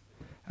 yeah.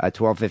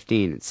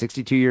 12/15, at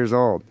 62 years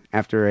old,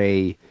 after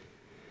a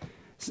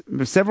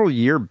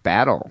several-year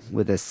battle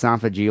with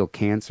esophageal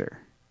cancer.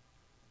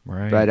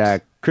 Right.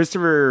 But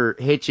Christopher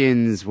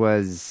Hitchens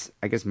was,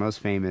 I guess, most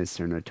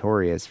famous or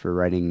notorious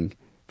for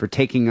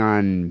taking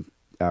on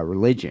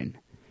religion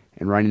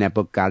and writing that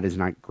book, God Is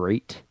Not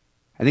Great.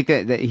 I think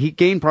that he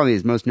gained probably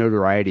his most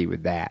notoriety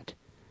with that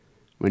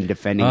when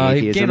defending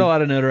atheism. He gained a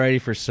lot of notoriety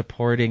for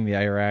supporting the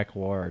Iraq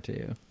War,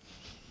 too.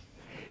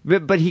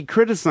 But he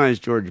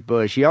criticized George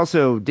Bush.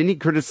 Didn't he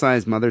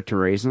criticize Mother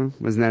Teresa?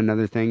 Wasn't that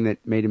another thing that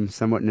made him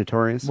somewhat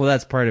notorious? Well,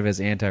 that's part of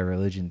his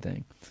anti-religion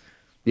thing.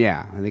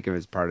 Yeah, I think it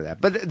was part of that.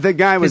 But the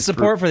guy was... His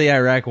support for the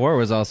Iraq War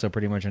was also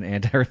pretty much an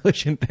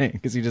anti-religion thing,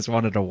 because he just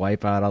wanted to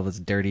wipe out all those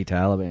dirty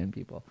Taliban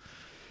people.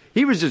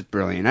 He was just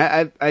brilliant.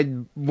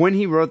 When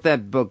he wrote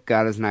that book,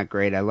 God Is Not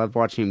Great, I loved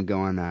watching him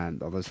go on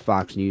all those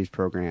Fox News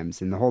programs.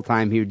 And the whole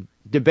time he would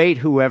debate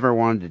whoever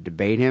wanted to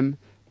debate him,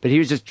 but he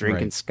was just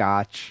drinking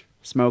scotch,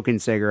 smoking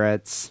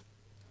cigarettes.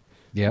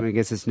 Yeah, I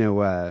guess it's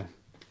no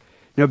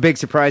big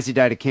surprise he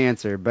died of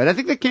cancer. But I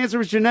think the cancer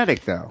was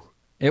genetic, though.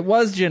 It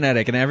was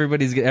genetic, and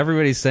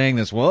everybody's saying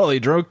this. Well, he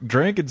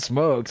drank and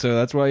smoked, so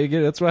that's why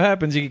that's what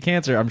happens. You get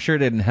cancer. I'm sure it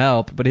didn't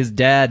help, but his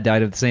dad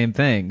died of the same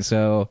thing.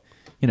 So,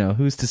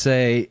 who's to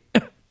say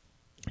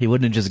he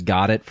wouldn't have just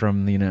got it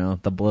from the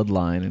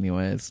bloodline,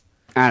 anyways.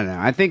 I don't know.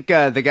 I think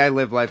the guy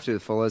lived life to the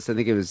fullest. I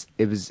think it was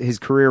his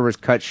career was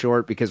cut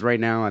short because right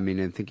now, I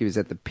think he was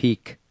at the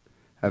peak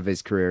of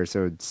his career,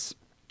 so it's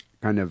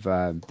kind of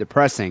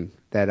depressing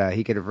that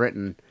he could have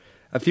written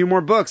a few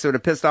more books. It would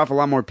have pissed off a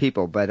lot more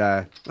people. But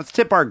let's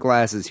tip our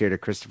glasses here to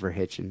Christopher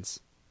Hitchens.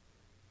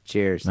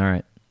 Cheers. All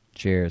right.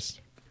 Cheers.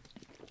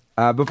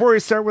 Before we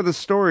start with the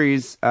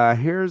stories,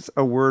 here's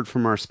a word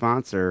from our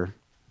sponsor,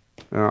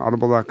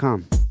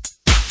 Audible.com.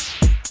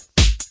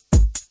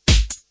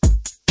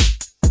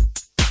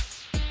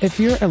 If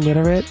you're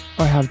illiterate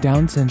or have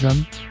Down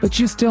syndrome, but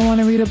you still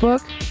want to read a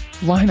book,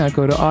 why not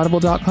go to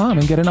Audible.com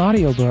and get an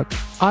audiobook?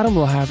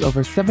 Audible has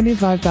over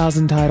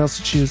 75,000 titles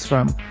to choose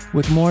from,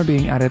 with more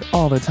being added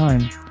all the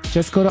time.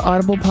 Just go to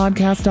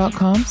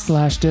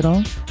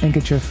audiblepodcast.com/diddle and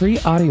get your free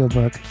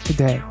audiobook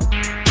today.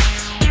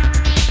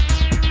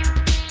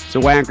 So,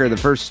 Wacker, the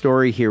first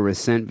story here was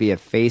sent via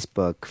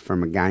Facebook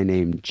from a guy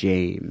named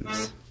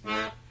James.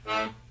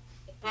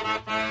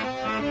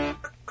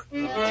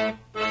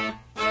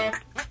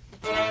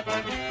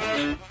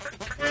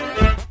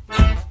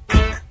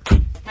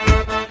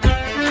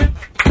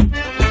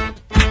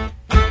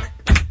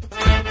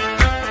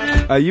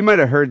 You might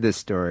have heard this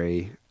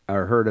story,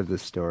 or heard of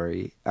this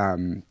story.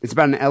 It's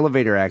about an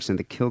elevator accident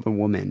that killed a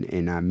woman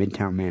in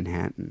Midtown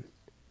Manhattan.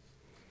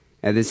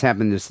 This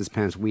happened just this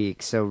past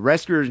week. So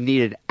rescuers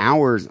needed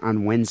hours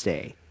on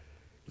Wednesday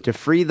to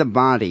free the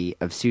body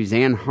of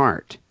Suzanne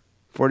Hart,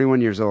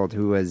 41 years old,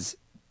 who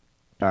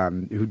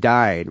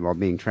died while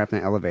being trapped in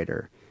an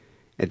elevator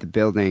at the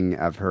building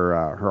of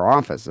her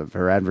office of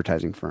her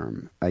advertising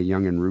firm,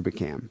 Young and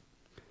Rubicam.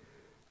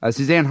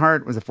 Suzanne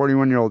Hart was a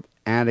 41-year-old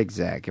ad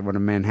exec at one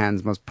of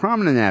Manhattan's most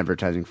prominent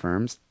advertising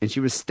firms, and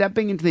she was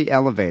stepping into the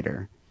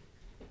elevator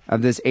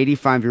of this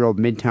 85-year-old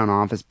Midtown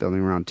office building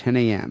around 10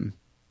 a.m.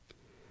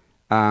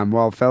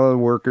 While fellow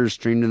workers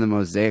streamed in the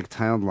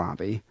mosaic-tiled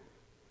lobby.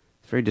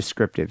 It's very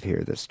descriptive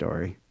here, this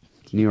story.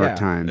 It's New York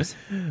Times.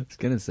 I was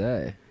going to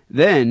say.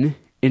 Then,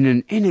 in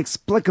an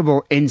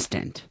inexplicable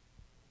instant,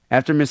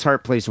 after Miss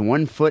Hart placed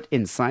one foot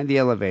inside the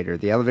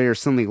elevator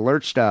suddenly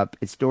lurched up,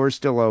 its doors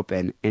still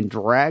open, and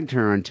dragged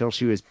her until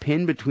she was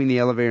pinned between the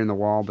elevator and the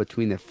wall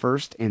between the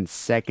first and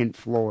second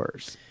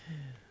floors.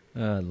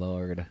 Oh,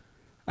 Lord.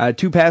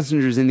 2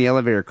 passengers in the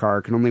elevator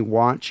car could only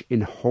watch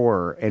in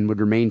horror and would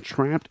remain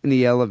trapped in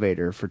the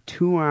elevator for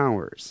 2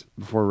 hours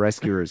before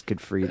rescuers could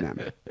free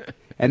them.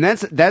 And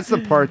that's the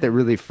part that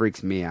really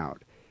freaks me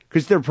out.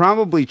 Because they're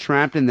probably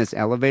trapped in this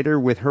elevator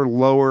with her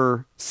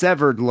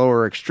severed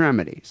lower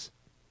extremities.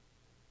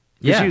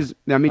 Yeah, she was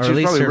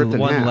probably her ripped in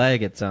one half.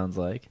 leg, it sounds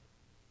like.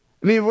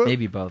 I mean,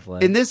 maybe both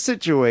legs. In this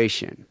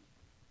situation,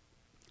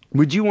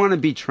 Would you want to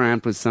be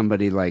trapped with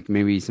somebody like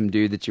maybe some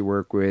dude that you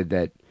work with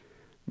that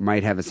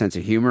might have a sense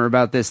of humor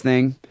about this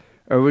thing?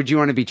 Or would you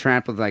want to be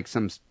trapped with like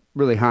some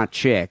really hot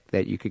chick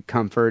that you could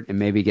comfort and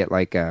maybe get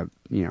like a,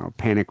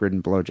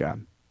 panic-ridden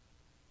blowjob?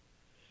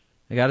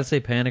 I gotta say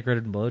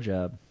panic-ridden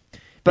blowjob.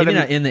 But Maybe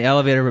not in the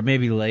elevator, but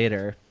maybe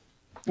later.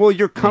 Well,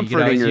 you're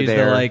comforting her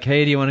there. Like,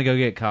 hey, do you want to go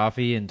get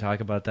coffee and talk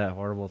about that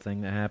horrible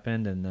thing that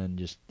happened? And then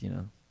just,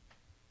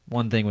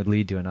 one thing would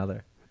lead to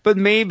another. But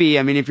maybe,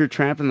 if you're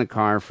trapped in the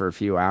car for a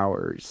few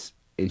hours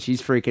and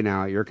she's freaking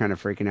out, you're kind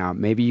of freaking out,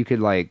 maybe you could,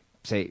 like,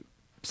 say,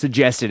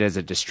 suggest it as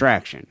a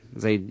distraction.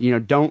 Say,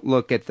 don't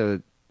look at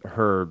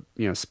her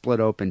split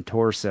open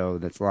torso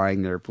that's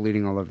lying there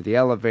bleeding all over the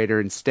elevator.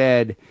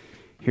 Instead,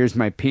 here's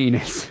my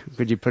penis.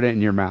 Could you put it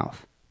in your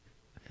mouth?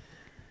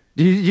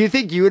 Do you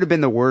think you would have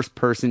been the worst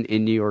person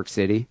in New York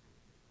City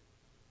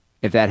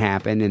if that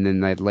happened? And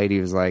then that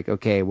lady was like,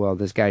 okay, well,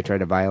 this guy tried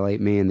to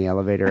violate me in the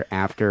elevator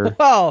after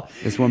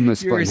this woman was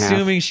split in half. You're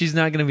assuming she's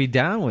not going to be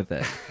down with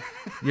it.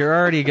 You're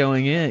already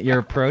going in. You're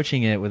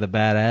approaching it with a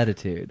bad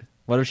attitude.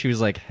 What if she was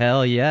like,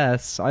 hell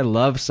yes, I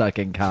love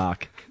sucking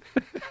cock.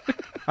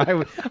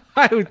 I'm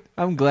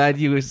glad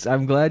you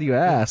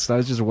asked. I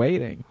was just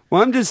waiting.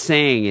 Well, I'm just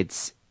saying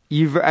does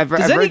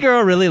any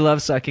girl really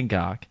love sucking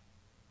cock?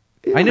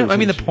 Yeah, I know.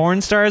 The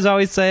porn stars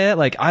always say it.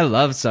 Like, I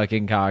love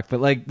sucking cock,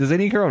 but like, does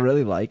any girl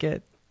really like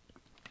it?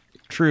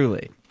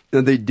 Truly,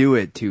 no, they do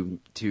it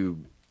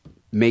to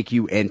make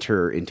you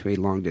enter into a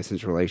long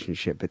distance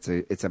relationship.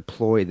 It's a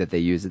ploy that they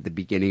use at the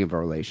beginning of a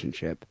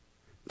relationship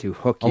to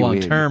hook you in. A long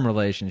term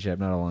relationship,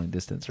 not a long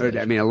distance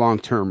relationship. A long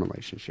term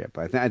relationship.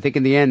 I think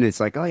in the end, it's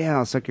like, oh yeah,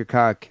 I'll suck your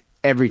cock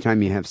every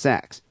time you have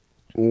sex.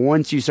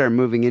 Once you start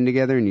moving in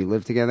together and you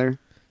live together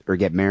or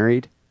get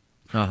married,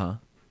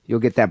 you'll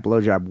get that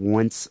blowjob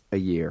once a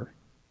year.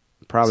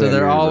 Probably. So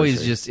they're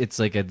always just, it's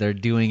like they're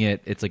doing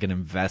it, it's like an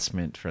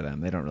investment for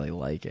them. They don't really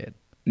like it.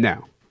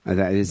 No.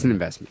 It's an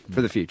investment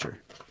for the future.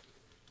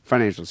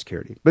 Financial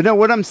security. But no,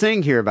 what I'm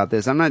saying here about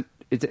this,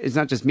 it's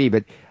not just me,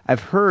 but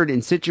I've heard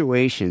in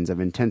situations of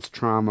intense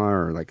trauma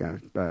or like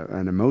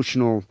an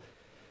emotional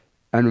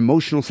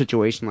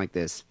situation like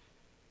this,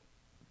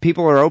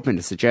 people are open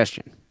to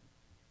suggestion.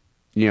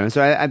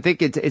 So I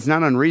think it's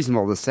not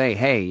unreasonable to say,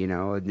 hey,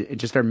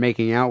 just start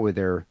making out with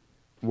her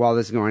while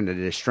this is going to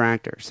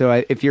distract her.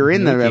 So if you're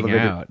in the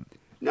elevator,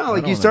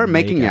 you start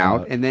making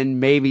out, and then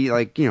maybe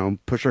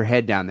push her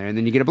head down there, and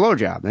then you get a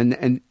blowjob.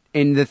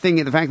 And the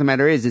fact of the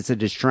matter is, it's a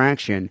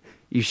distraction.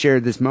 You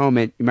shared this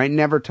moment. You might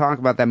never talk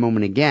about that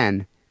moment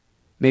again.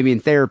 Maybe in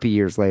therapy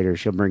years later,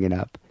 she'll bring it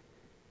up.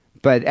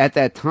 But at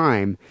that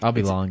time, I'll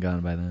be long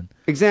gone by then.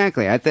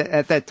 Exactly. At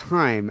that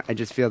time, I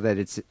just feel that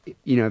it's,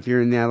 if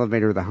you're in the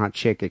elevator with a hot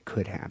chick, it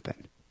could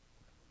happen.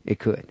 It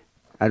could.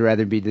 I'd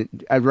rather be in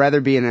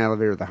an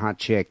elevator with a hot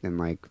chick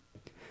than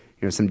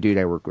some dude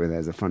I work with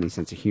has a funny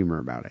sense of humor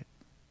about it.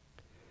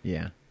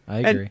 Yeah, I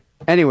agree.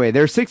 Anyway,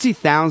 there are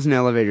 60,000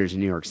 elevators in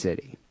New York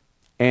City.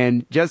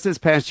 And just this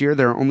past year,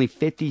 there are only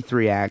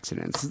 53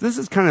 accidents. This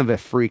is kind of a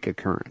freak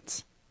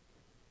occurrence.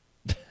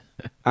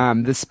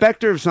 The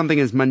specter of something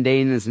as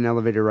mundane as an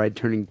elevator ride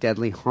turning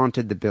deadly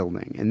haunted the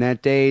building. And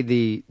that day,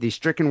 the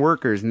stricken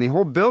workers and the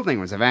whole building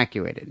was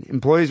evacuated.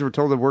 Employees were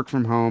told to work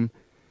from home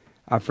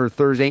for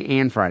Thursday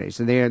and Friday.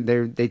 So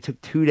they took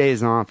 2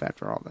 days off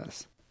after all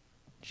this.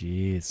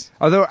 Jeez.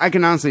 Although I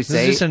can honestly say...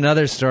 This is just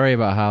another story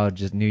about how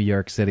just New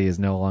York City is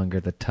no longer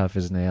the tough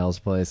as nails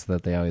place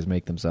that they always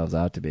make themselves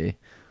out to be.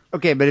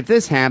 Okay, but if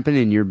this happened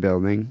in your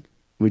building,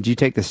 would you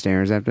take the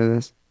stairs after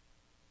this?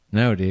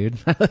 No, dude.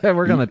 I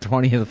work on the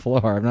 20th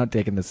floor. I'm not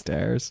taking the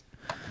stairs.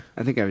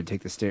 I think I would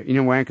take the stairs.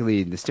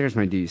 Wackily, the stairs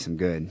might do you some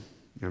good.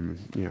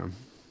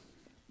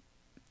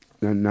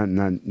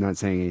 Not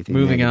saying anything.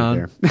 Moving on.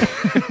 There.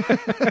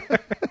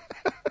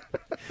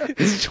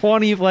 It's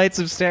 20 flights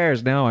of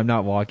stairs. No, I'm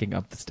not walking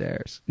up the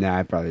stairs. No,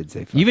 I probably would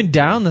say. Even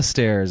down the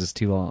stairs is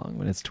too long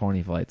when it's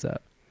 20 flights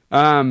up.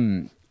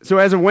 So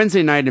as of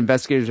Wednesday night,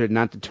 investigators had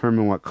not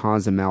determined what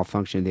caused the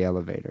malfunction of the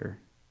elevator.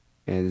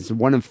 And it's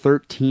one of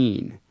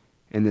 13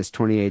 in this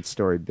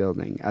 28-story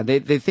building. They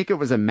think it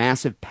was a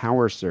massive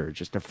power surge,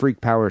 just a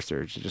freak power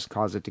surge that just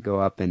caused it to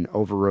go up and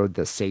overrode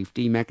the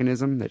safety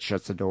mechanism that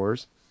shuts the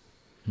doors.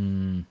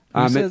 Who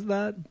says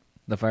that?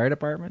 The fire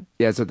department?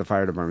 Yeah, it's what the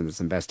fire department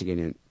that's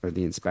investigating it, or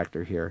the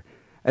inspector here.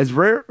 As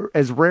rare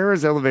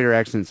as elevator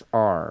accidents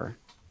are,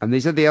 they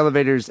said the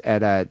elevators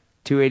at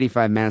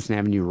 285 Madison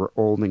Avenue were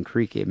old and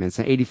creaky. It's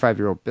an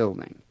 85-year-old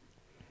building.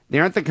 They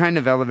aren't the kind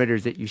of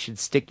elevators that you should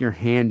stick your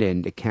hand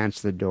in to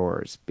catch the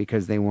doors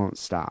because they won't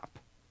stop.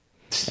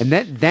 And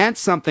that's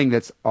something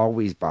that's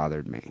always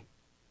bothered me.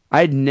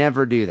 I'd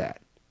never do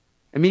that.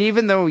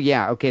 Even though,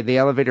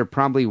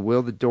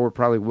 the door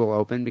probably will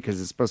open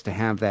because it's supposed to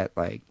have that,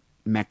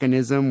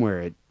 mechanism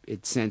where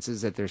it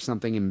senses that there's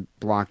something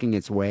blocking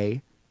its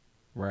way.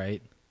 Right.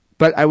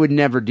 But I would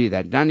never do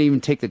that. Not even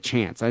take the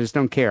chance. I just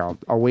don't care.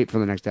 I'll wait for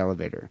the next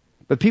elevator.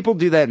 But people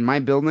do that in my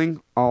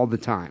building all the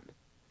time.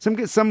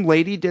 Some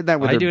lady did that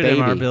with her baby. I do it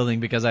in our building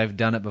because I've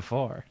done it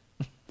before.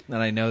 And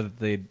I know that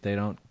they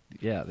don't,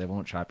 they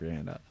won't chop your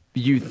hand off.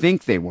 you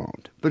think they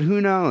won't, but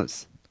who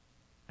knows?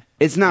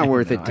 It's not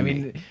worth it to me. I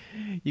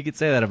mean, you could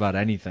say that about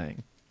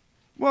anything.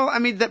 Well, I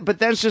mean, but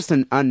that's just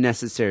an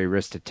unnecessary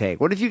risk to take.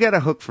 What if you got a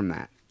hook from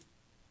that?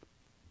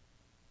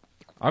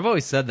 I've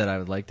always said that I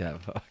would like to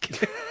have a hook.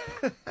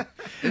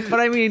 But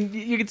I mean,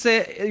 you could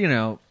say,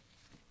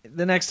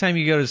 the next time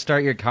you go to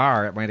start your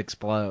car, it might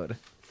explode.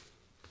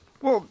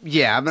 Well,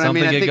 yeah, but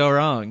Something I could think, go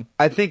wrong.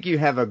 I think you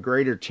have a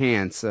greater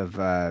chance of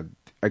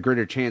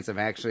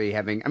actually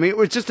having. I mean, it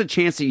was just a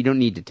chance that you don't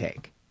need to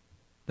take.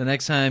 The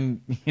next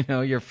time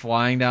you're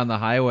flying down the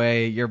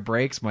highway, your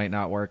brakes might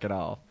not work at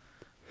all.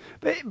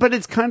 But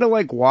it's kind of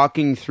like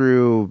walking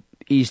through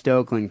East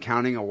Oakland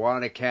counting a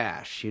wad of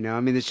cash. I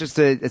mean,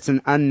 it's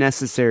an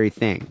unnecessary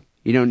thing.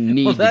 You don't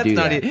need to do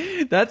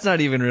that. That's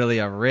not even really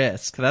a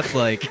risk. That's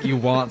like you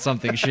want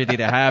something shitty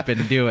to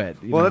happen, do it.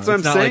 Well, that's what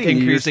I'm saying. It's not like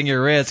increasing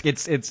your risk.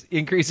 It's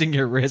increasing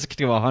your risk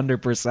to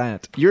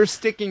 100%. You're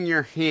sticking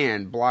your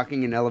hand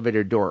blocking an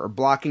elevator door or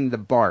blocking the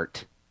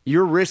BART.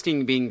 You're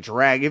risking being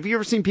dragged. Have you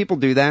ever seen people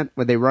do that,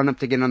 where they run up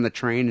to get on the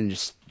train and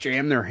just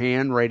jam their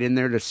hand right in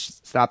there to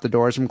stop the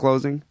doors from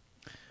closing?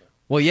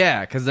 Well,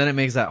 yeah, because then it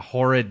makes that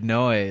horrid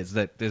noise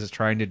that is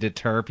trying to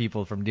deter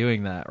people from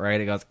doing that,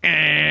 right? It goes.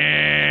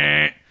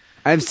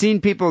 I've seen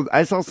people.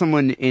 I saw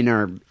someone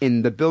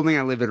in the building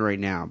I live in right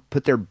now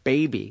put their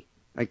baby,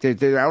 like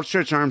their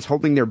outstretched arms,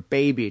 holding their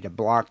baby to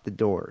block the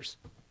doors.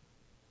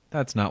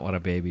 That's not what a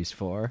baby's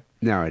for.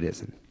 No, it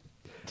isn't.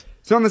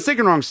 So on the sick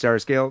and wrong star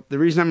scale, the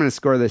reason I'm going to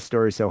score this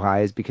story so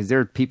high is because there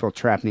are people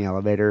trapped in the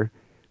elevator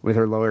with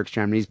her lower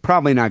extremities,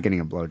 probably not getting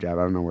a blowjob. I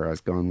don't know where I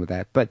was going with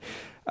that, but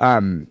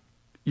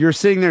you're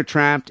sitting there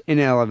trapped in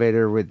an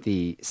elevator with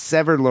the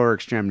severed lower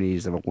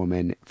extremities of a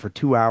woman for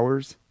 2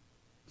 hours.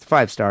 It's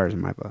 5 stars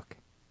in my book.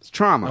 It's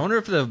trauma. I wonder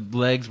if the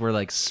legs were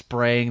like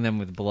spraying them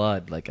with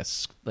blood, like a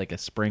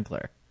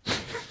sprinkler,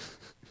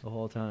 the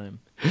whole time.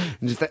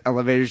 And just the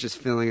elevator's just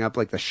filling up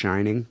like The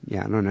Shining.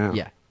 Yeah, I don't know.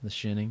 Yeah, the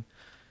shinning.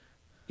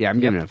 Yeah, I'm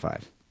giving it a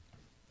 5.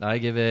 I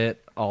give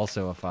it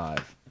also a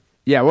 5.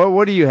 Yeah, well,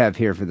 what do you have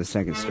here for the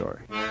second story?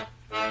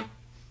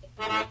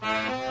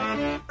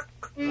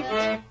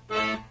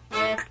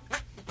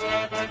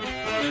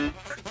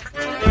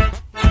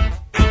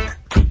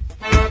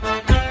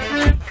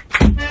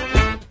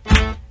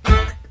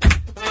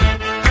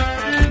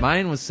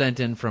 Mine was sent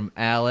in from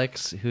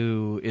Alex,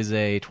 who is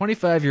a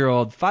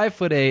 25-year-old,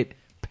 5'8"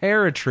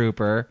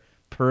 paratrooper,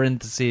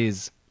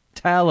 parentheses,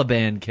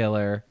 Taliban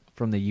killer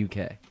from the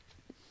UK.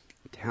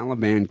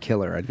 Taliban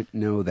killer. I didn't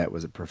know that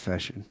was a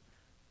profession.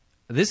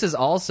 This is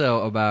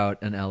also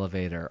about an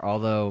elevator,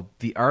 although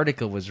the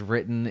article was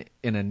written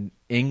in an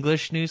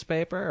English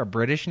newspaper, a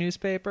British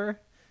newspaper.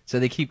 So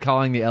they keep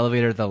calling the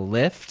elevator the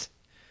lift,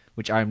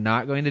 which I'm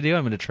not going to do.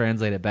 I'm going to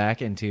translate it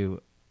back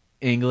into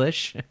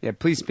English. Yeah,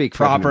 please speak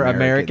proper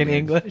American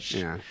English.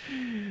 Yeah.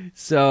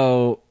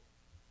 So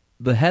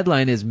the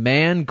headline is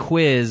 "Man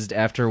Quizzed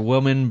After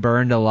Woman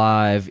Burned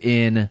Alive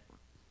in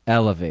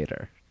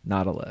Elevator,"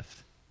 not a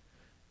lift.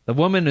 The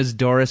woman is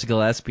Doris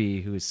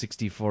Gillespie, who is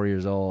 64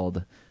 years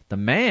old. The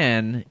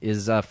man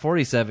is a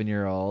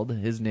 47-year-old.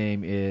 His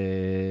name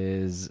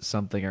is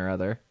something or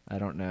other. I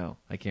don't know.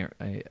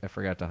 I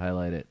forgot to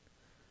highlight it.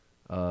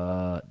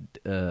 I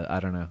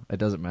don't know. It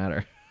doesn't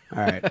matter. All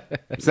right.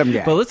 Some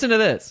guy. But listen to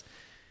this.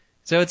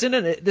 So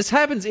this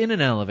happens in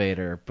an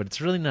elevator, but it's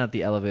really not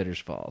the elevator's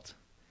fault.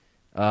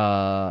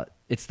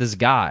 It's this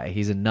guy.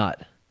 He's a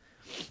nut.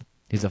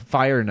 He's a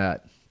fire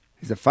nut.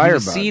 He's a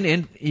firebug.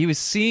 He was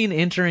seen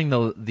entering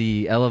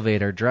the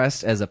elevator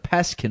dressed as a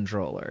pest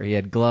controller. He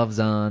had gloves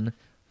on,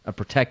 a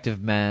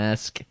protective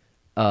mask,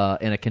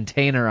 and a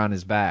container on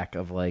his back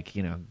of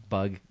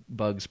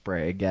bug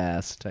spray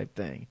gas type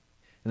thing.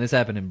 And this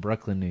happened in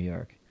Brooklyn, New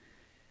York.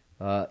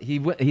 He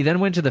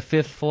then went to the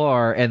 5th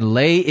floor and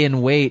lay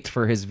in wait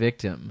for his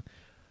victim,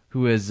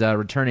 who was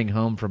returning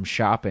home from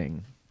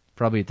shopping,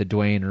 probably at the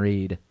Duane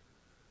Reade.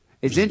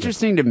 It's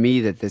interesting to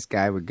me that this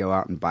guy would go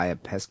out and buy a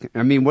pest.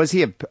 I mean, was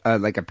he a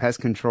pest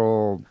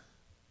control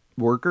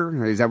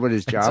worker? Is that what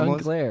his job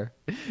was?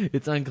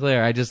 It's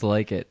unclear. I just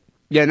like it.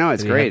 Yeah, no,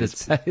 it's great.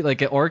 It's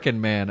like an Orkin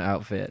Man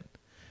outfit.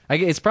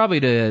 It's probably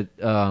to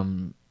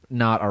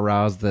not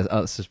arouse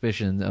the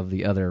suspicion of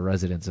the other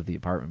residents of the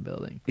apartment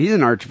building. He's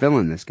an arch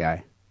villain, this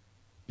guy.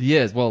 He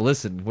is. Well,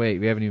 listen, wait.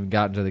 We haven't even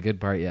gotten to the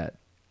good part yet.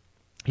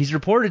 He's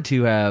reported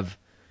to have...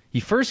 He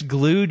first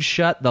glued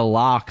shut the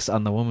locks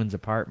on the woman's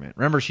apartment.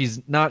 Remember,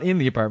 she's not in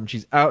the apartment.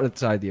 She's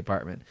outside the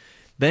apartment.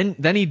 Then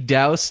he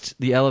doused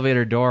the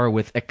elevator door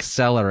with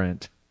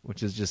accelerant,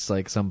 which is just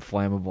like some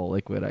flammable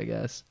liquid, I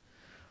guess.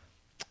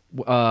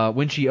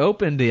 When she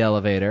opened the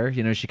elevator,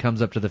 she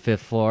comes up to the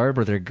 5th floor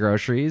with her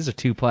groceries, or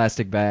 2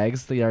 plastic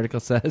bags, the article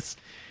says.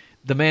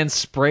 The man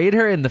sprayed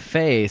her in the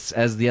face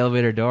as the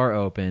elevator door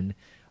opened,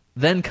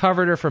 then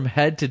covered her from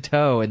head to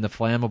toe in the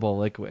flammable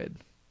liquid.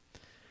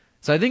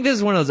 So I think this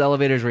is one of those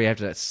elevators where you have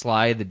to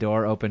slide the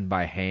door open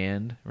by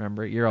hand.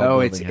 Remember, it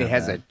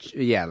has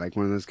like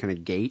one of those kind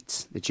of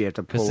gates that you have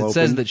to pull open. Because it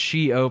says that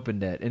she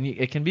opened it, and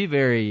it can be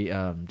very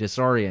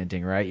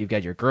disorienting, right? You've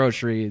got your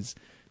groceries,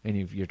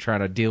 and you're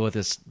trying to deal with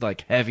this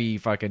like heavy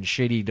fucking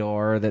shitty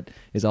door that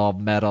is all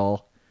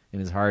metal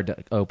and is hard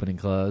to open and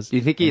close. Do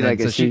you think he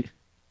do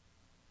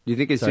you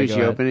think as soon as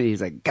you open it,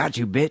 he's like, "Got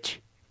you, bitch"?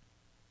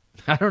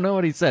 I don't know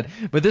what he said,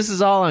 but this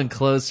is all on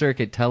closed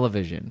circuit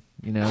television.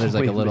 You know, there's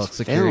like a little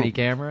security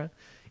camera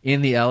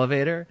in the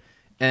elevator,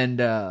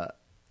 and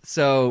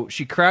so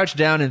she crouched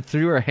down and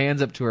threw her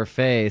hands up to her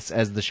face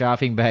as the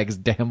shopping bags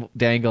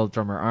dangled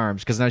from her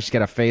arms, because now she's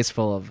got a face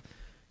full of,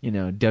 you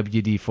know,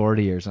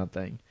 WD-40 or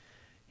something.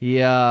 He,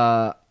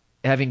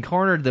 having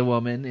cornered the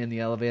woman in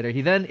the elevator,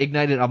 he then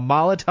ignited a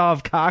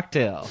Molotov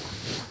cocktail,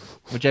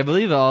 which I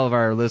believe all of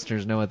our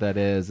listeners know what that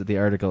is. The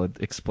article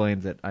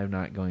explains it. I'm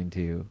not going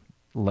to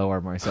lower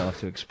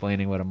myself to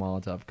explaining what a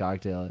Molotov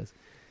cocktail is.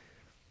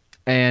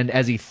 And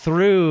as he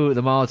threw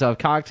the Molotov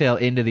cocktail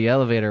into the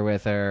elevator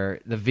with her,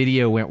 the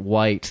video went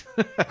white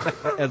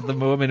as the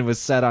woman was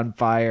set on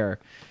fire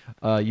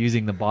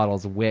using the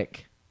bottle's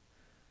wick.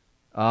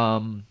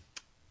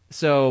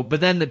 But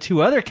then the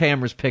two other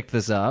cameras picked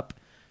this up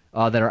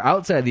that are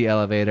outside the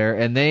elevator,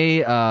 and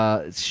they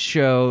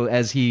show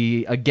as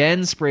he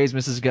again sprays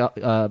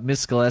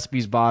Miss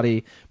Gillespie's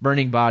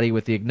burning body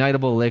with the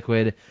ignitable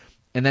liquid,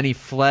 and then he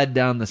fled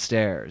down the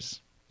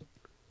stairs.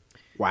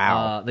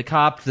 Wow. The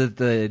cop,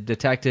 the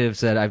detective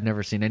said, "I've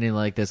never seen anything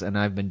like this, and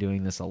I've been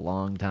doing this a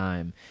long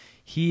time."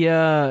 He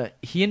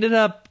ended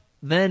up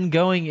then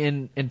going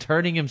in and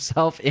turning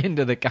himself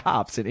into the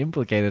cops and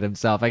implicated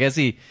himself. I guess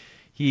he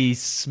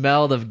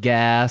smelled of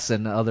gas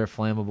and other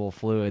flammable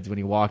fluids when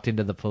he walked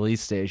into the police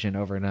station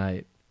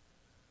overnight.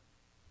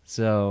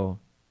 So,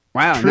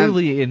 wow,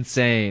 truly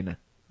insane.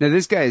 Now,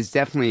 this guy is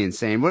definitely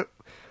insane. Well,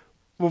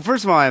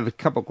 first of all, I have a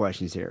couple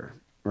questions here,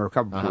 or a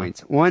couple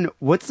points. One,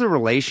 what's the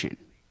relation?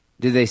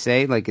 Did they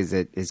say, like, is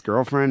it his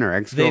girlfriend or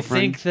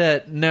ex-girlfriend?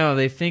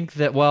 They think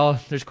that, well,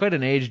 there's quite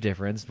an age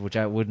difference, which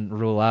I wouldn't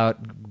rule out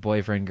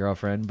boyfriend,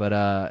 girlfriend,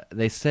 but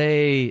they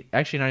say,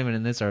 actually not even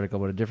in this article,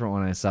 but a different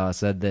one I saw,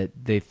 said that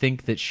they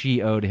think that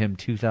she owed him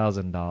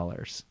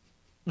 $2,000.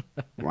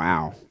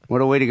 Wow.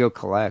 What a way to go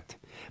collect.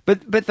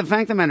 But the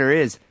fact of the matter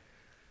is,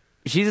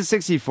 she's a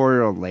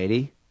 64-year-old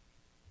lady.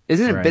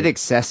 Isn't it a bit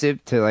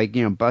excessive to, like,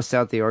 you know, bust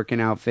out the Orkin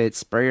outfit,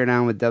 spray her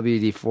down with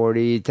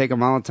WD-40, take a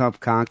Molotov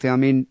cocktail? I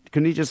mean,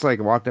 couldn't he just,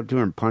 like, walked up to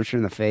her and punched her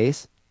in the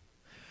face?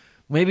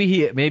 Maybe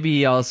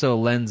he also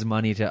lends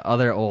money to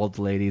other old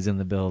ladies in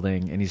the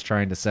building, and he's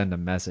trying to send a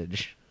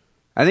message.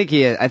 I think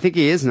he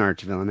is an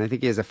arch villain. I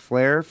think he has a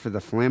flair for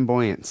the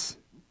flamboyance.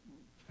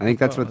 I think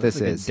that's what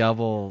this is.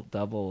 Double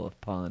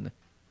pun.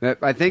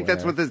 I think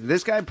that's what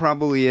this guy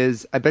probably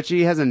is. I bet you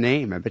he has a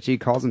name. I bet you he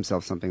calls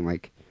himself something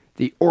like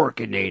the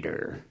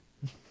Orkinator.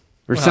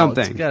 Or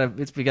something.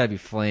 It's got to be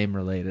flame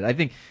related. I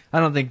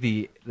don't think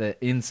the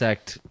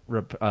insect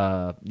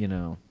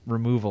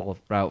removal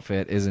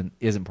outfit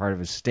isn't part of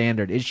his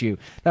standard issue.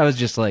 That was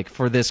just like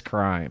for this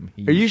crime.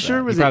 Are you sure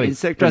it was an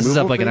insect dresses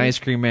removal up like thing? an ice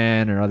cream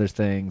man or other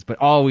things, but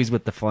always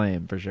with the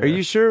flame for sure. Are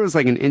you sure it was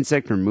like an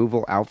insect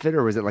removal outfit,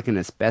 or was it like an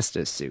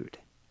asbestos suit,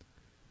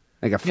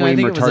 like a flame I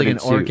think it was like an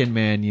suit? Orkin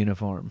man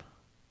uniform.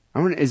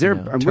 Is there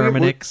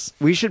Terminix?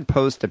 We should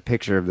post a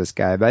picture of this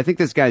guy, but I think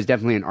this guy's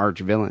definitely an arch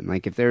villain.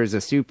 Like if there was a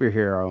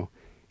superhero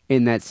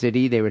in that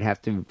city, they would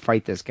have to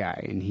fight this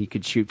guy, and he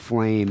could shoot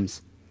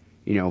flames,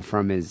 you know,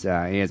 from his he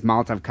has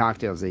Molotov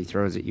cocktails that he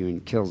throws at you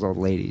and kills old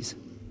ladies.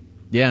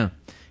 Yeah,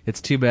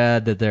 it's too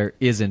bad that there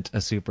isn't a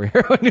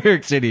superhero in New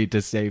York City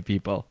to save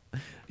people.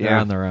 They're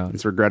on their own.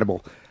 It's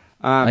regrettable.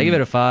 I give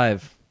it a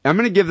 5. I'm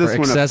going to give this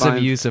one a 5.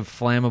 Excessive use of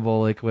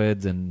flammable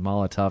liquids and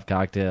Molotov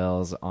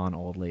cocktails on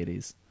old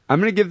ladies. I'm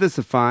going to give this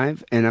a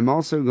 5, and I'm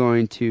also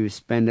going to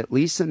spend at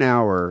least an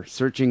hour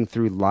searching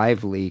through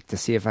LiveLeak to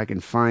see if I can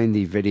find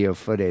the video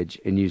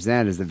footage and use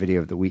that as the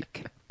video of the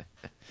week.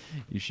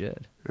 You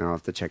should. I'll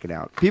have to check it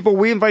out. People,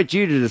 we invite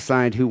you to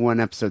decide who won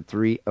episode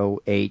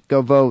 308.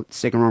 Go vote,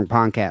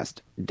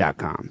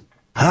 sickandwrongpodcast.com.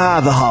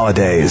 The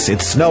holidays.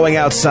 It's snowing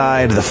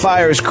outside, the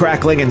fire's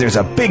crackling, and there's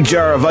a big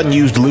jar of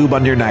unused lube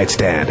on your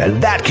nightstand.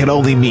 And that can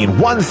only mean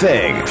one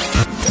thing.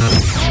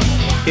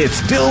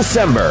 It's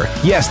Dilcember.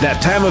 Yes, that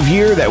time of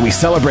year that we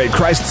celebrate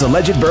Christ's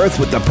alleged birth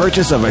with the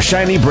purchase of a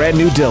shiny brand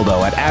new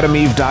dildo at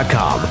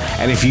adameve.com.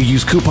 And if you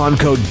use coupon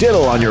code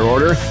DIDDLE on your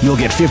order, you'll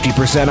get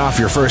 50% off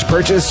your first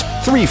purchase,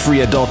 3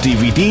 free adult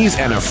DVDs,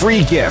 and a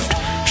free gift.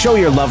 Show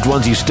your loved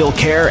ones you still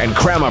care and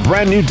cram a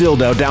brand new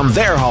dildo down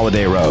their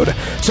holiday road.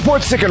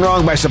 Support Sick and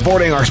Wrong by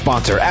supporting our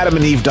sponsor,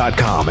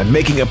 adamandeve.com, and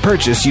making a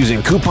purchase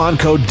using coupon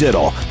code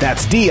DIDDLE.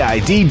 That's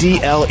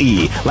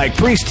DIDDLE, like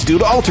priests do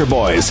to altar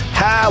boys.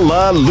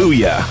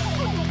 Hallelujah.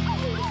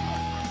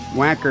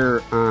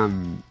 Whacker,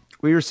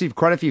 we received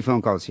quite a few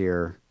phone calls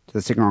here to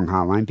the Sick and Wrong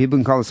hotline. People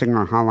can call the Sick and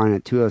Wrong hotline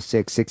at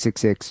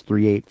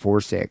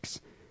 206-666-3846.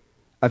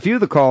 A few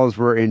of the calls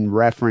were in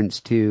reference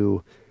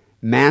to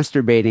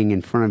masturbating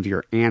in front of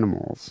your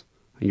animals,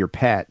 your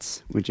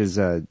pets, which is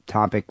a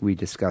topic we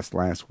discussed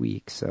last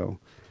week. So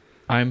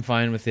I'm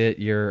fine with it.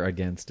 You're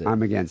against it.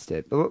 I'm against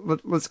it.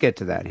 But let's get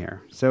to that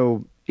here.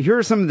 So here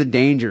are some of the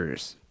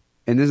dangers,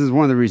 and this is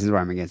one of the reasons why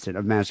I'm against it,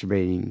 of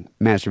masturbating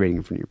in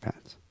front of your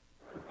pets.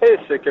 Hey,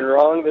 Sick and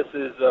Wrong. This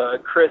is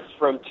Chris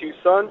from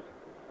Tucson.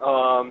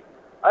 I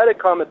had a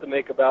comment to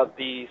make about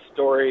the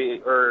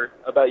story, or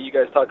about you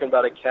guys talking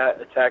about a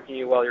cat attacking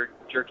you while you're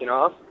jerking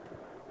off.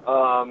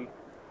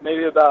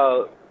 Maybe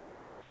about,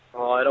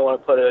 I don't want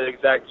to put an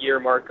exact year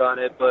mark on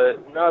it, but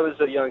when I was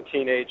a young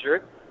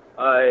teenager,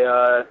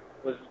 I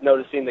was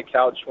noticing the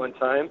couch one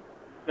time.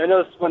 And I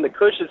noticed when the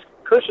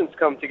cushions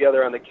come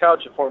together on the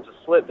couch, it forms a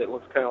slit that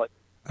looks kind of like...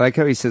 I like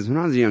how he says, when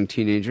I was a young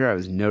teenager, I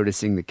was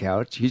noticing the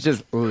couch. He's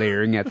just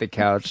leering at the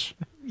couch.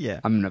 Yeah.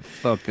 I'm going to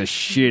fuck the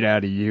shit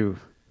out of you,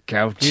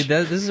 couch. Dude,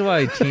 this is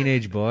why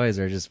teenage boys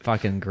are just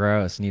fucking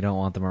gross and you don't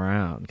want them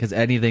around. Because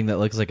anything that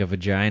looks like a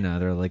vagina,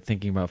 they're like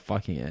thinking about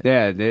fucking it.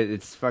 Yeah,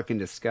 it's fucking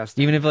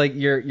disgusting. Even if like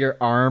your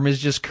arm is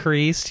just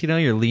creased,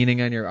 you're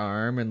leaning on your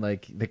arm and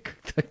like the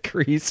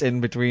crease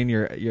in between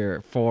your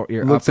looks upper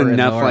enough and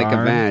lower like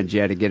arm. a vag,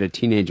 yeah, to get a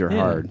teenager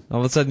hard. All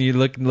of a sudden you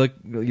look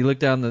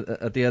down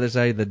at the other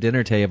side of the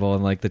dinner table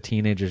and like the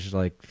teenager's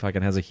like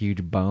fucking has a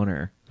huge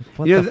boner.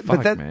 What the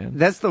fuck, man?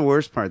 That's the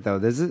worst part though.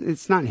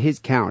 It's not his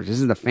couch. This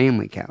is the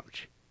family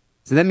couch.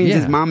 So that means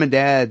his mom and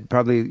dad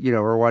probably,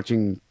 were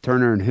watching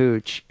Turner and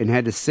Hooch and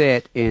had to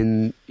sit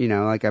in,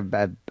 like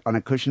on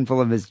a cushion full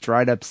of his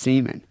dried up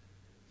semen.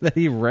 That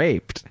he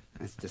raped.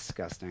 That's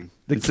disgusting.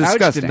 The it's couch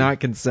disgusting. did not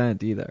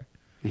consent either.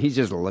 He's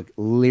just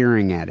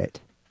leering at it.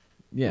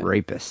 Yeah.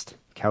 Rapist.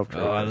 Couch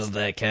rapist. Oh, I love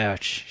that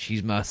couch.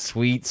 She's my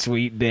sweet,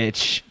 sweet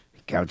bitch.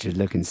 Couch is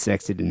looking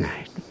sexy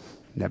tonight.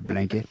 That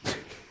blanket.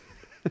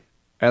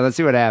 All right, let's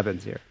see what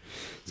happens here.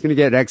 It's going to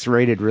get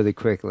X-rated really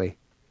quickly.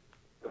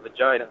 A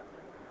vagina.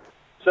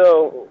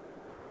 So,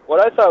 what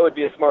I thought would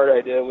be a smart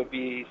idea would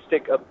be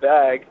stick a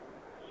bag,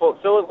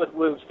 fill it with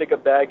lube, stick a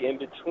bag in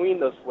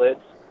between those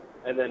slits,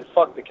 and then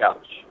fuck the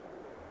couch.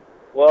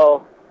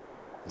 Well,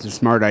 it's a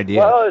smart idea.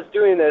 While I was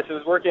doing this, it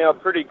was working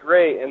out pretty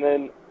great, and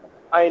then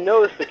I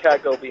noticed the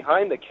cat go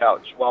behind the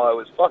couch while I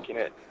was fucking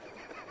it.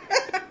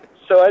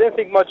 So I didn't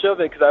think much of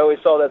it because I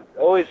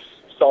always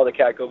saw the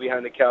cat go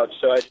behind the couch.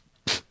 So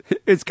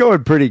it's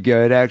going pretty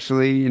good,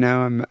 actually.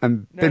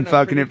 I'm been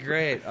fucking it.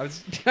 Great. I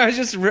was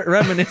just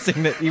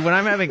reminiscing that when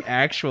I'm having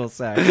actual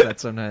sex, that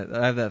sometimes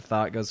I have that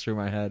thought goes through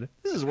my head.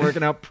 This is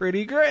working out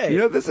pretty great.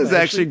 This is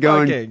actually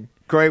going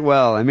quite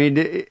well. I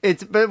mean,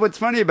 but what's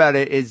funny about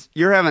it is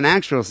you're having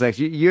actual sex.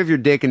 You have your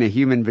dick in a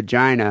human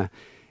vagina,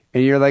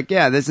 and you're like,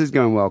 yeah, this is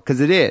going well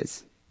because it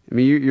is. I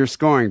mean, you're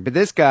scoring. But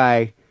this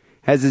guy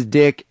has his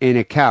dick in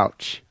a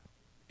couch.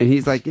 And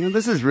he's like,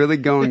 this is really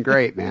going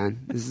great,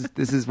 man.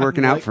 This is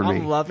working out for me.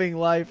 I'm loving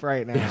life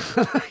right now.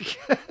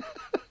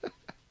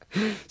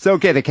 So,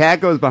 okay, the cat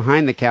goes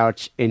behind the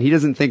couch, and he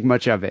doesn't think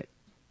much of it.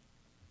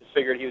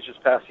 Figured he was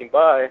just passing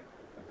by.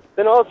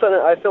 Then all of a sudden,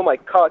 I feel my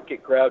cock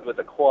get grabbed with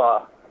a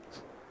claw.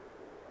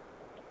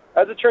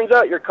 As it turns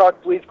out, your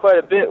cock bleeds quite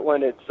a bit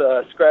when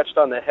it's scratched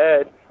on the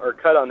head or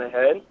cut on the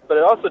head. But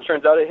it also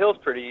turns out it heals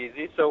pretty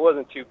easy, so it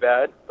wasn't too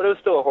bad. But it was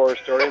still a horror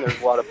story, and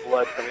there's a lot of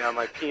blood coming out of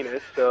my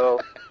penis, so...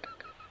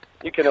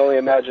 You can only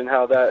imagine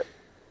how that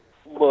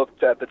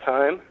looked at the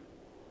time.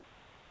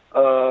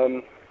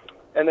 And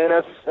then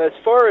as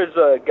far as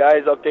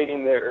guys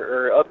upgrading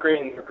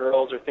their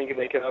girls or thinking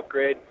they can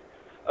upgrade,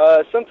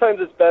 sometimes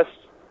it's best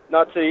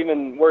not to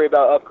even worry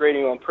about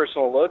upgrading on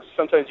personal looks.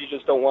 Sometimes you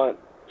just don't want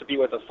to be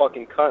with a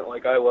fucking cunt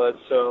like I was.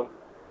 So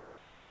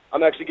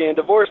I'm actually getting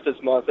divorced this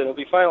month, and it'll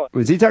be fine.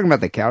 Was he talking about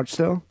the couch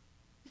still?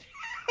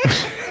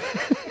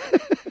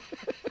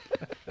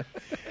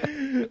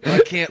 I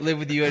can't live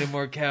with you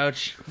anymore,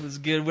 couch. It was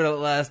good when it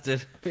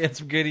lasted. We had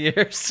some good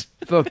years.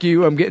 Fuck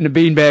you, I'm getting a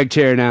beanbag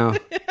chair now.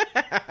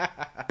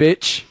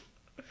 Bitch.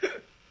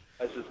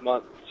 That's this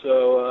month.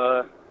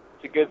 So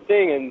it's a good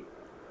thing, and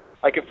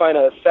I could find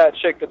a fat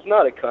chick that's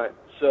not a cunt.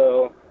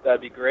 So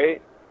that'd be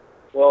great.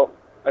 Well,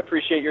 I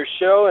appreciate your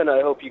show, and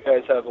I hope you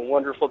guys have a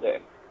wonderful day.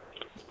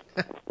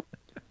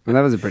 Well,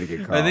 that was a pretty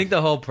good call. I think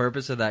the whole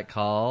purpose of that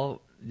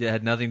call... It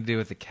had nothing to do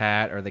with the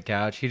cat or the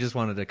couch. He just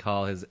wanted to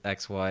call his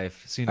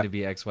ex-wife,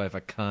 soon-to-be ex-wife,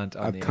 a cunt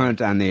on the air. A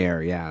cunt on the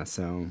air, yeah.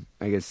 So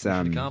I guess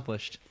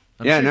accomplished.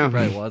 I'm sure he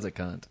probably was a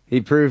cunt.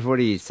 He proved what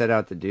he set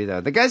out to do,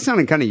 though. The guy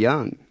sounded kind of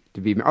young to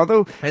be.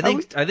 Although I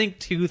think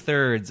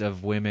 2/3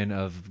 of women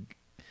of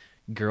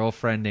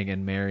girlfriending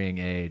and marrying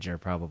age are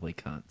probably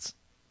cunts.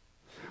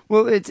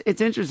 Well, it's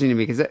interesting to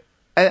me because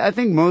I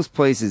think most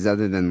places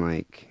other than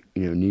like.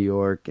 New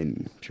York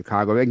and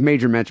Chicago, like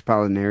major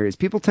metropolitan areas,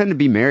 people tend to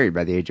be married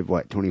by the age of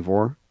what,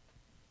 24?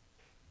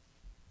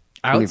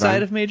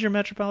 Outside of major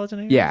metropolitan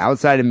areas? Yeah,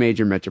 outside of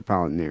major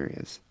metropolitan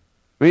areas.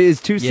 I mean,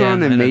 is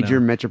Tucson a major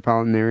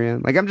metropolitan area?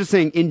 Like, I'm just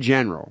saying in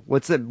general,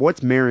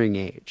 what's marrying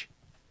age?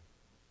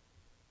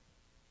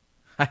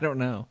 I don't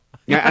know.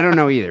 Yeah, I don't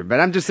know either, but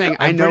I'm just saying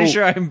I'm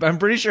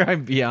pretty sure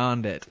I'm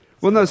beyond it.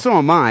 Well, no, so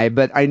am I,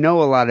 but I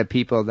know a lot of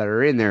people that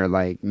are in their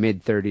like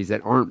mid-30s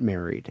that aren't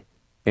married.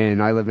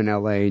 And I live in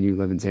LA and you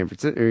live in San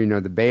Francisco,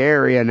 or, the Bay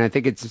Area. And I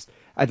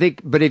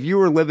think, but if you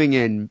were living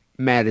in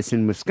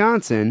Madison,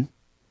 Wisconsin,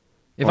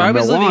 if I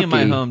was living in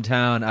my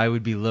hometown, I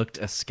would be looked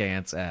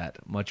askance at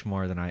much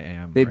more than I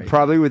am. They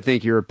probably would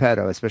think you're a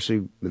pedo,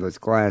 especially with those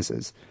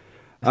glasses.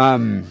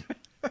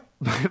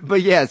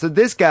 But yeah, so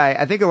this guy,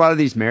 I think a lot of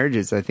these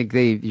marriages, I think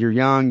you're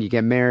young, you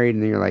get married,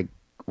 and then you're like,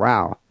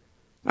 wow,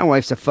 my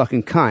wife's a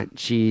fucking cunt.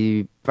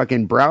 She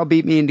fucking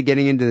browbeat me into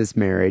getting into this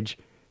marriage.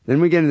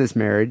 Then we get into this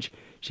marriage.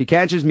 She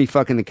catches me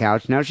fucking the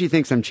couch. Now she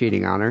thinks I'm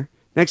cheating on her.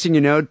 Next thing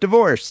you know,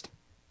 divorced.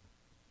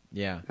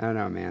 Yeah. I don't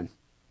know, man.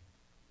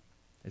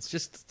 It's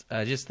just,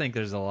 I just think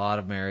there's a lot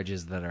of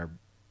marriages that are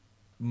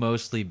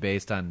mostly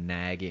based on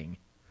nagging.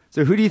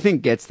 So who do you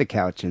think gets the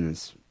couch in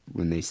this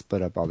when they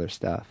split up all their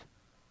stuff?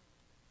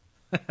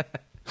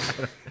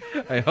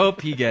 I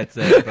hope he gets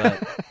it,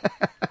 but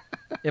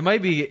it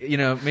might be,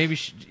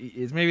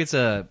 maybe it's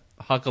a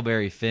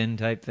Huckleberry Finn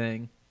type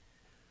thing.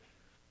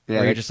 Yeah,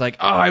 where you're just like,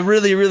 oh, I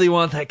really, really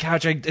want that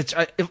couch.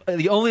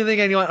 The only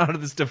thing I want out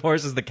of this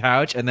divorce is the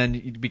couch. And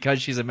then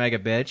because she's a mega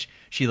bitch,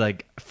 she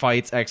like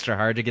fights extra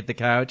hard to get the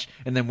couch.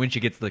 And then when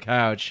she gets the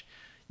couch,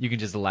 you can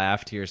just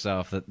laugh to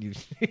yourself that you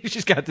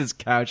just got this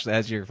couch that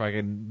has your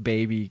fucking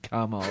baby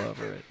cum all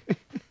over it.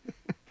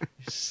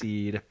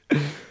 Seed.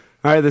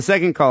 All right, the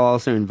second call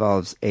also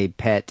involves a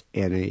pet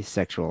and a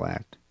sexual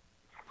act.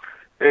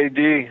 Hey,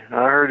 D,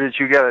 I heard that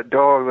you got a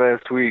dog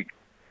last week.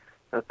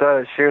 I thought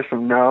I'd share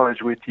some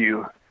knowledge with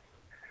you.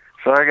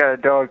 So I got a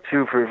dog,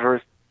 too, for the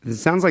first... It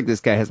sounds like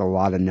this guy has a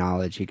lot of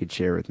knowledge he could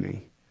share with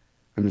me.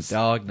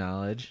 Dog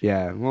knowledge?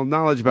 Yeah, well,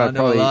 knowledge about... I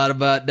know a lot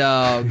about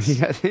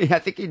dogs. I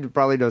think he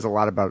probably knows a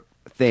lot about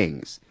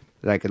things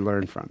that I could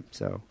learn from.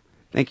 So,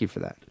 thank you for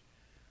that.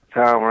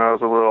 Time when I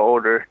was a little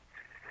older.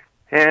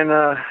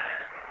 And,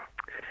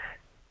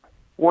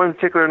 one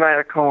particular night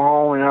I come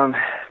home and I'm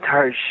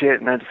tired as shit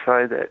and I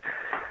decide that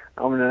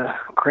I'm going to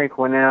crank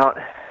one out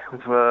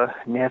with a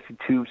nasty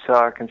tube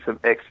sock and some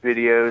X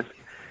videos.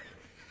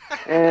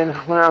 And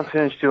when I'm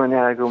finished doing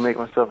that, I go make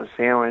myself a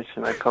sandwich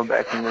and I come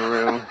back in the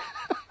room.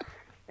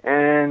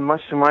 And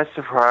much to my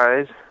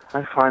surprise,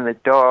 I find the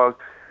dog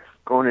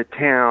going to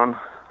town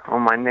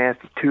on my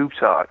nasty tube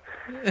sock.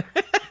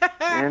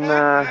 And,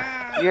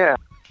 yeah,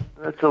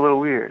 that's a little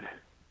weird.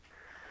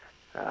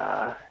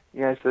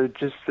 Yeah, so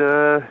just,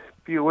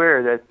 be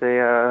aware that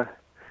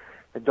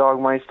the dog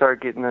might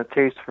start getting a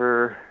taste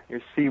for your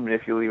semen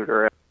if you leave it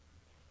around.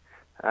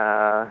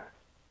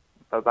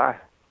 Bye-bye.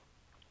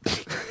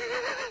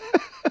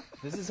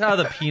 This is how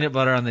the peanut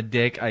butter on the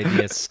dick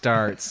idea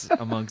starts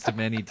amongst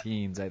many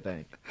teens, I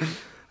think.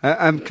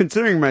 I'm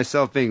considering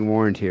myself being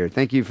warned here.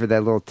 Thank you for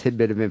that little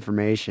tidbit of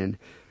information.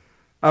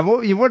 Have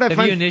you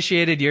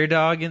initiated your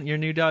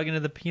new dog into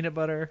the peanut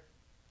butter?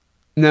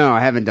 No, I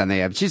haven't done that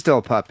yet. But she's still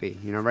a puppy.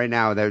 Right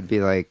now that would be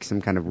like some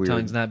kind of weird...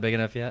 Tongue's not big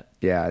enough yet?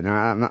 Yeah, no,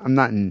 I'm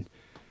not in...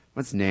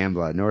 What's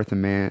NAMBLA? North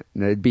America?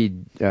 It'd be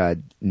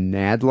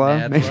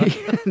NADLA, maybe?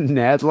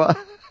 NADLA?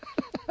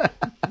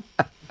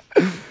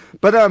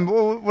 But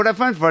what I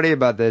find funny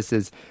about this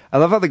is I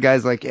love how the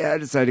guy's like, yeah, I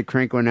decided to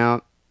crank one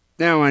out.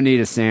 Now I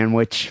need a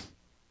sandwich.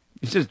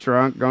 He's just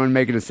drunk, going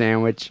making a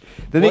sandwich.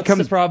 Then What's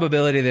the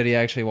probability that he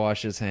actually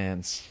washed his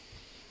hands?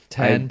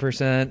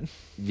 10%?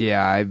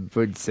 Yeah, I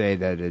would say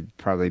that it'd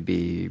probably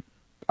be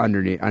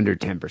under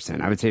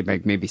 10%. I would say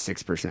like maybe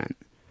 6%.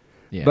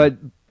 Yeah.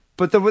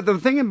 But the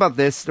thing about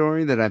this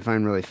story that I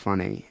find really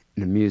funny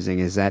and amusing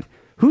is that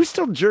who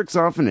still jerks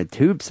off in a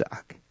tube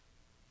sock?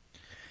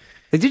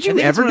 Like, did you ever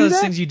do that? It's one of those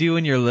things you do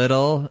when you're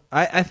little.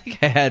 I think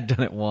I had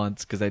done it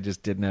once because I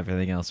just didn't have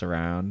anything else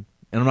around.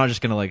 And I'm not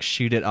just going to like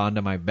shoot it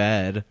onto my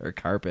bed or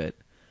carpet.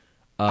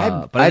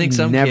 But I think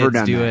some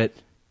kids do it.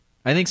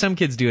 I think some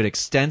kids do it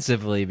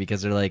extensively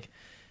because they're like,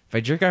 if I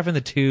jerk off in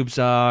the tube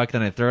sock,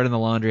 then I throw it in the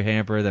laundry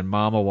hamper, then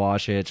mom will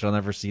wash it, she'll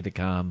never see the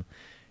cum,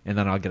 and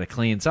then I'll get a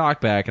clean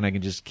sock back, and I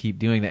can just keep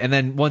doing that. And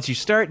then once you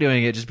start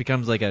doing it, it just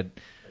becomes like a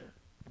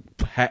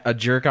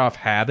jerk off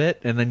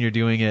habit, and then you're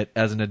doing it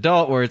as an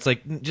adult, where it's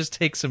like just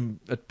take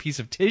a piece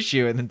of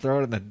tissue and then throw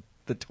it in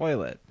the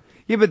toilet.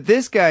 Yeah, but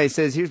this guy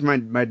says, "Here's my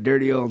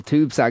dirty old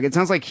tube sock." It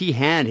sounds like he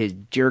had his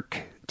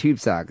jerk tube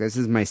sock. This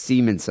is my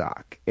semen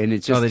sock, and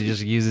it's just that he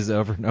just uses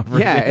over and over.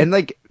 Yeah, again. and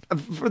like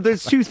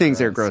there's two things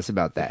that are gross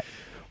about that.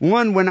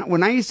 One,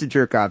 when I used to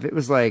jerk off, it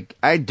was like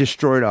I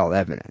destroyed all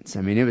evidence.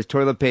 I mean, it was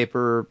toilet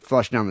paper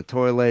flushed down the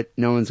toilet.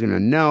 No one's gonna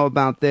know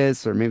about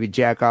this, or maybe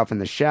jack off in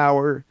the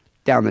shower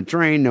down the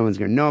drain. No one's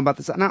gonna know about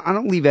this. I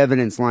don't leave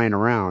evidence lying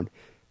around.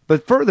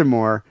 But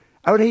furthermore,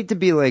 I would hate to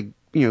be like,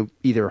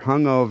 either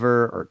hungover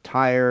or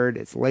tired.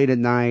 It's late at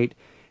night,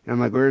 and I'm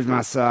like, "Where's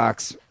my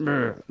socks?"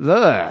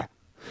 Ugh.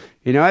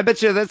 I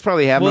bet you that's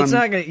probably happening. Well, it's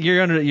not gonna.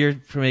 You're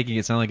making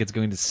it sound like it's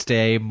going to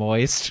stay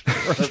moist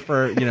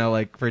for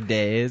for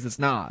days. It's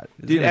not.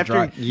 It's Dude, after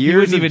dry. years you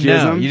wouldn't of even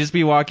know. jism? You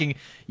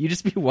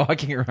just be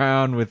walking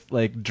around with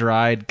like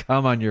dried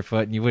cum on your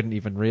foot, and you wouldn't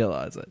even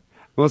realize it.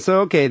 Well,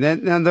 so okay,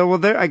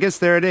 there. I guess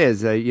there it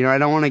is. I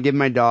don't want to give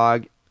my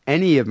dog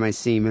any of my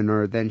semen,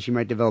 or then she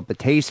might develop a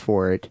taste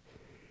for it,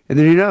 and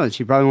then who knows?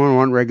 She probably won't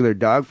want regular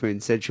dog food.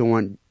 Instead, she'll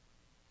want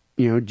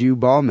Jew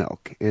ball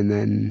milk, and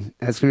then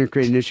that's going to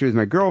create an issue with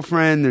my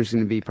girlfriend. There's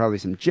going to be probably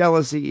some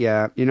jealousy.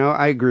 Yeah,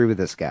 I agree with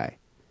this guy.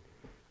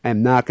 I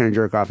am not going to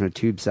jerk off in a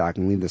tube sock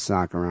and leave the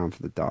sock around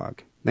for the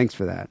dog. Thanks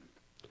for that.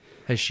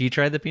 Has she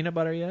tried the peanut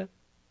butter yet?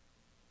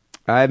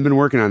 I've been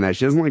working on that.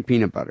 She doesn't like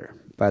peanut butter,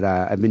 but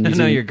I've been using...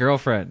 No, your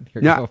girlfriend.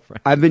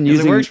 Girlfriend. I've been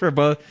using... It works for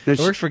both. It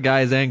works for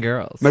guys and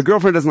girls. My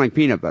girlfriend doesn't like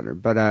peanut butter,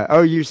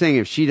 but... you're saying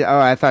if she... Oh,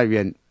 I thought you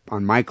had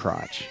on my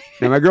crotch.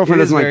 No, my girlfriend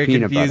doesn't like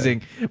peanut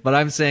butter. But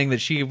I'm saying that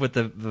she put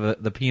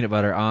the peanut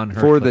butter on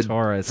her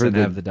clitoris and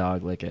have the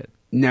dog lick it.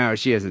 No,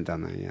 she hasn't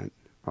done that yet.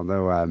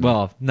 Although,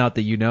 well, not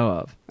that you know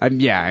of.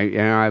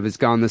 I was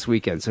gone this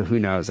weekend, so who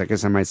knows? I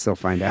guess I might still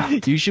find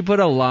out. You should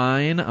put a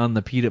line on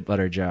the peanut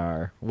butter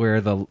jar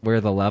where the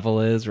level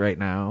is right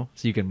now,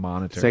 so you can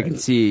monitor. So I can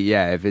see,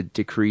 if it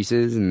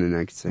decreases, and then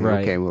I can say,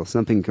 okay, well,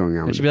 something's going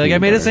on. It should be like, I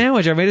made a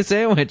sandwich.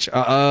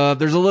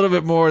 There's a little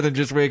bit more than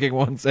just making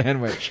one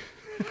sandwich,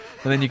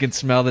 and then you can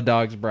smell the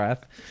dog's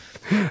breath.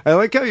 I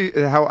like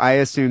how I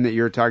assume that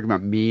you're talking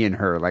about me and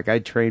her. Like I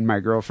trained my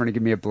girlfriend to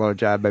give me a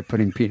blowjob by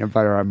putting peanut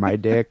butter on my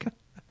dick.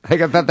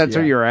 Like I thought that's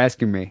what you were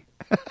asking me.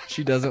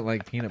 She doesn't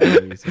like peanut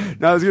butter.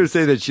 No, I was going to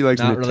say that she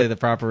likes not really the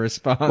proper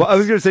response. Well, I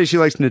was going to say she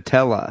likes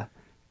Nutella,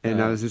 and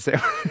I was going to say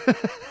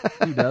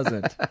who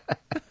doesn't. All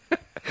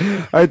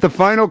right, the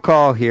final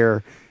call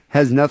here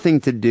has nothing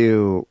to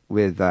do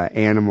with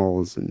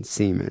animals and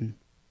semen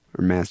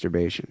or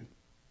masturbation.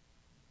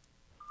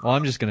 Well,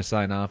 I'm just going to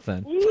sign off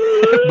then.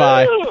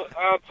 Bye.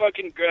 I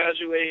fucking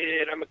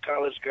graduated. I'm a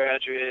college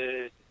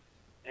graduate,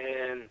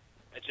 and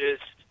I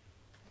just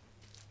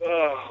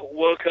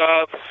woke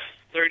up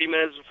 30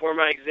 minutes before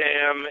my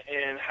exam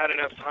and had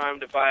enough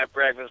time to buy a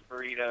breakfast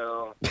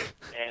burrito,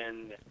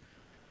 and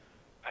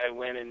I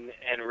went and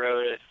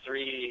wrote a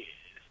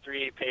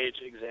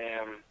three-page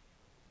exam,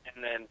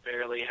 and then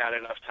barely had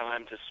enough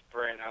time to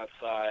sprint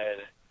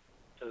outside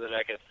so that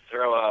I could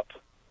throw up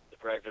the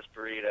breakfast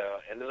burrito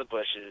into the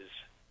bushes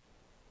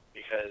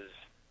because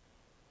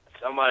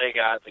somebody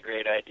got the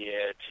great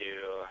idea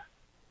to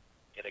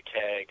get a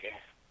keg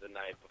the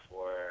night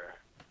before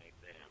my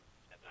exam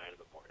at 9 in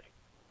the morning.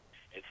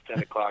 It's 10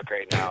 o'clock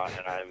right now,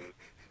 and I'm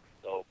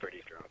still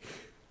pretty drunk.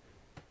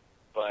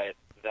 But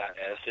that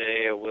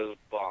essay was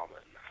bombing.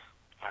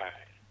 All right.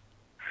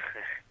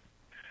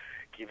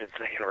 Keep it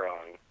saying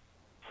wrong.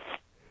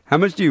 How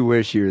much do you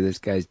wish you were this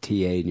guy's TA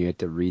and you had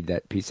to read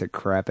that piece of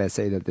crap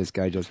essay that this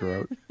guy just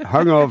wrote?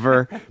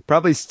 Hungover,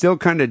 probably still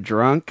kind of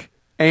drunk,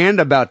 and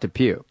about to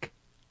puke.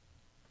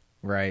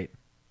 Right.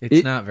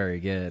 It's not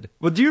very good.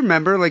 Well, do you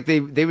remember, like, they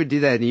would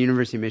do that at the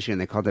University of Michigan.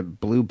 They called it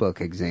blue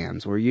book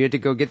exams, where you had to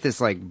go get this,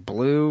 like,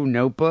 blue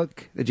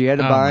notebook that you had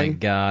to buy. Oh, my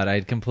God.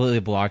 I'd completely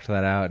blocked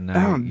that out. And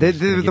now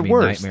they're the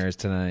worst. Nightmares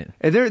tonight.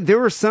 And there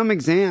were some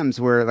exams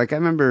where, like, I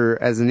remember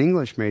as an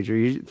English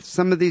major,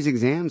 some of these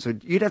exams,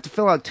 you'd have to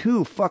fill out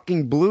 2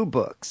 fucking blue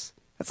books.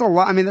 That's a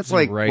lot. I mean, that's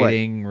like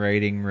writing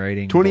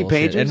 20 bullshit.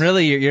 pages. And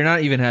really, you're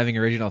not even having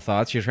original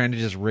thoughts. You're trying to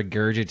just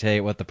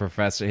regurgitate what the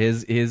professor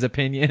his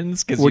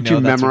opinions because you know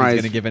that's what he's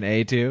going to give an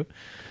A to.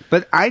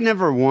 But I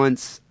never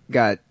once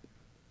got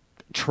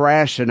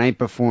trashed the night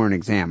before an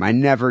exam. I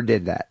never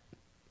did that.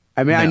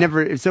 I mean, I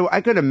never. So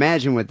I could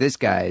imagine what this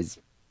guy's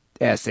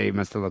essay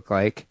must have looked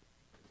like.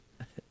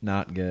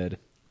 Not good.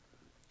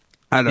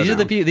 I don't know.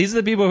 These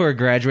are the people who are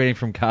graduating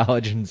from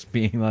college and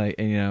being like,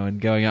 and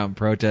going out and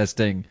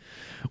protesting.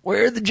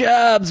 Where are the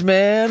jobs,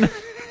 man?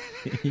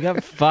 You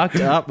got fucked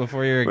up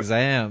before your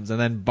exams and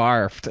then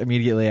barfed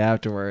immediately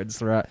afterwards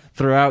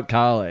throughout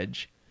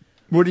college.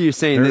 What are you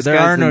saying? There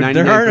are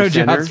no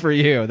jobs for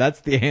you.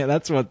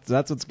 That's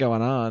what's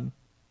going on.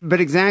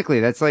 But exactly,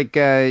 that's like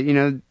these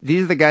are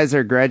the guys that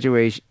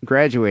are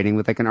graduating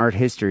with like an art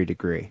history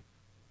degree,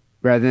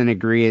 rather than a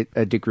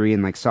degree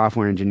in like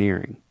software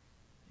engineering.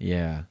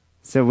 Yeah.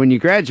 So when you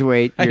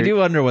graduate, I do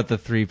wonder what the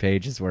 3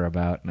 pages were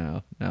about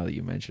now that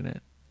you mention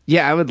it.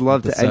 Yeah, I would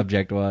love the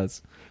subject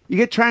was. You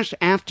get trashed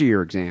after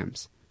your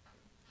exams.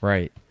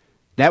 Right.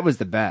 That was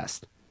the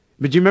best.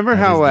 But do you remember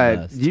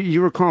how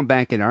you were calling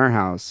back in our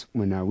house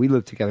when we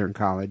lived together in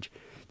college?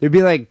 There'd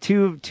be like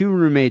two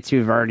roommates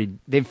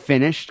they've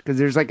finished because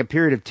there's like a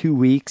period of 2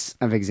 weeks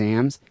of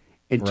exams.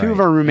 And 2 of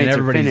our roommates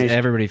are finished.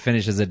 Everybody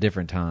finishes at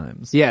different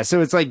times. Yeah,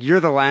 so it's like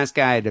you're the last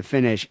guy to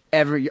finish.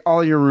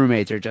 All your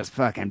roommates are just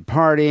fucking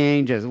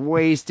partying, just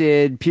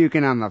wasted,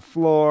 puking on the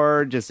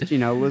floor, just,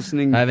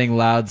 listening. Having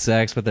loud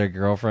sex with their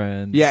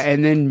girlfriends. Yeah,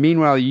 and then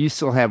meanwhile, you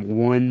still have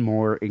one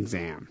more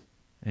exam.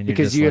 And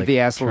because you have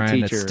the asshole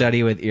trying teacher. To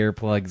study with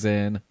earplugs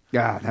in.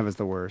 God, that was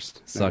the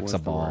worst. Sucks a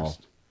ball.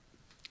 Worst.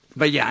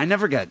 But yeah, I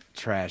never got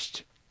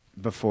trashed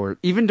before.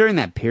 Even during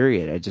that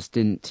period, I just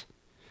didn't.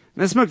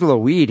 I smoked a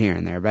little weed here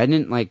and there, but I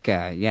didn't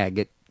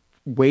get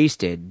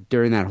wasted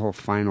during that whole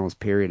finals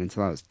period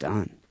until I was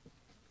done.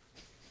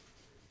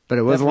 But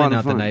it was definitely a lot of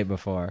not fun. The night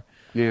before.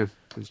 Yeah,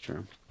 that's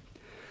true.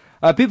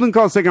 People can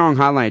call Sick and Wrong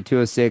Hotline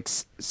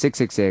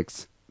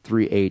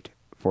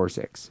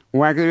 206-666-3846.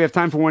 Well, actually, we have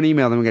time for one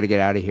email, then we got to get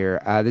out of here.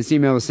 This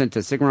email was sent to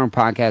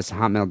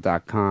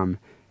sickandwrongpodcast@hotmail.com.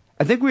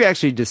 I think we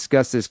actually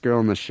discussed this girl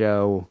on the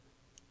show.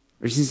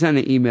 She sent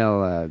an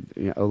email a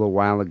little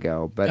while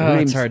ago. But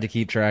it's hard to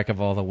keep track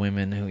of all the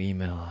women who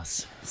email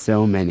us.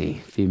 So many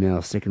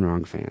female Sick and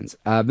Wrong fans.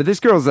 But this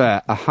girl's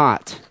a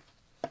hot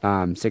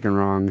Sick and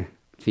Wrong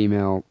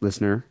female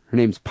listener. Her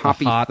name's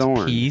Poppy Thorn.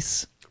 Thorn.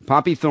 Piece.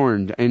 Poppy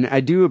Thorne, and I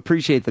do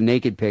appreciate the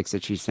naked pics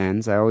that she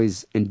sends. I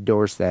always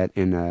endorse that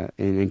and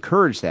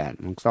encourage that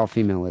amongst all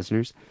female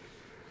listeners.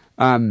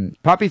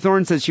 Poppy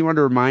Thorne says she wanted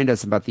to remind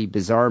us about the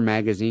Bizarre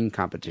magazine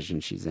competition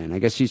she's in. I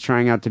guess she's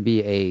trying out to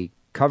be a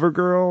cover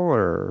girl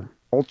or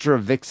ultra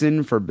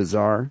vixen for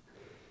Bizarre.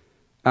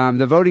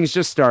 The voting's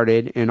just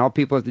started, and all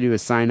people have to do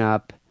is sign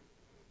up,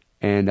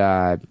 and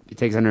it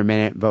takes under a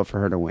minute, vote for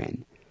her to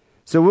win.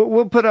 So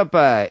we'll put up,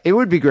 it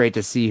would be great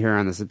to see her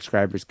on the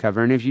subscribers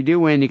cover. And if you do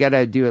win, you got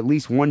to do at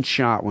least one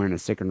shot wearing a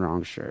Sick and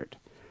Wrong shirt.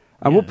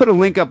 We'll put a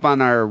link up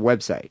on our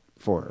website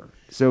for her.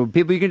 So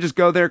people, you can just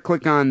go there,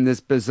 click on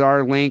this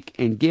Bizarre link,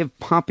 and give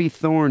Poppy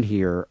Thorne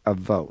here a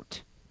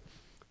vote.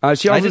 I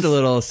did a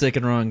little Sick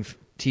and Wrong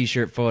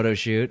t-shirt photo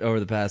shoot over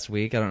the past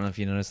week. I don't know if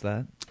you noticed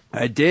that.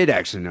 I did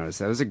actually notice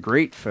that. It was a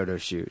great photo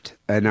shoot.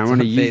 And I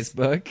want to use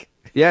Facebook.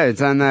 Yeah,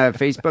 it's on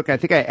Facebook. I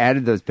think I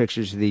added those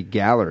pictures to the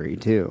gallery,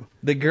 too.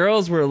 The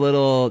girls were a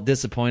little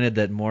disappointed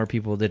that more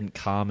people didn't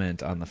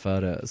comment on the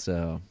photos.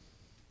 So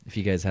if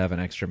you guys have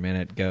an extra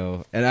minute,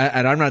 go. And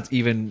I'm not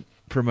even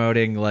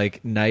promoting,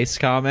 like, nice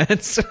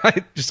comments.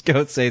 I just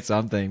go say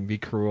something. Be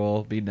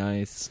cruel. Be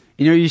nice.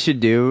 You know what you should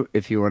do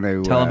if you want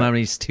to... Tell them how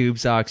many tube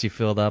socks you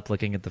filled up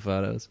looking at the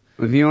photos.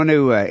 If you want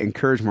to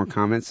encourage more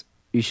comments,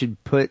 you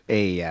should put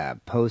a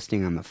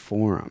posting on the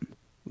forum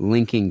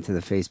linking to the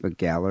Facebook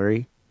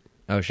gallery.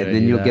 Oh, should and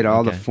then you'll get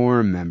all the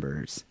forum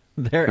members.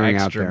 They're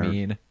extra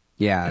mean.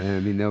 Yeah, I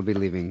mean, they'll be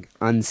leaving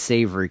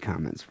unsavory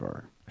comments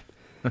for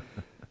her.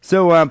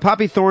 So,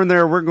 Poppy Thorne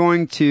there, we're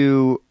going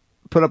to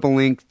put up a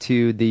link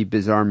to the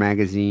Bizarre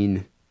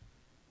magazine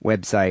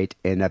website,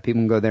 and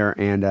people can go there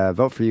and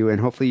vote for you, and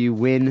hopefully you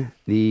win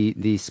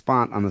the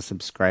spot on the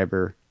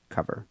subscriber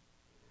cover.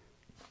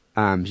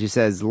 She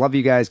says, love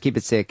you guys, keep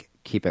it sick,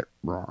 keep it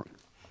wrong.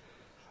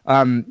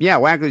 Yeah,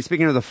 Wackerly,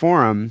 speaking of the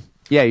forum...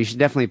 Yeah, you should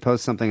definitely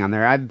post something on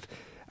there.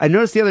 I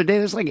noticed the other day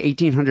there's like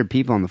 1,800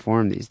 people on the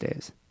forum these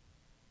days.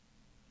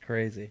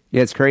 Crazy.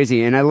 Yeah, it's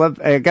crazy, and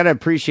I gotta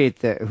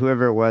appreciate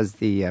whoever it was,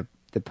 the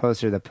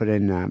poster that put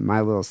in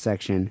my little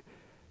section,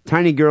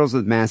 tiny girls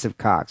with massive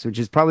cocks, which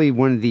is probably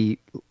one of the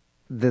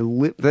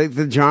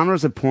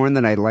genres of porn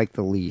that I like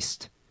the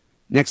least,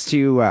 next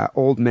to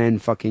old men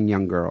fucking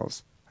young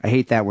girls. I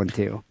hate that one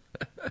too.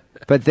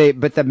 but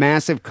the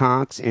massive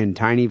cocks and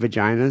tiny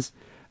vaginas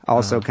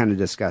also kind of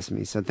disgust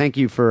me. So thank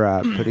you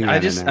for putting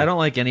that in there. I don't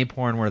like any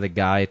porn where the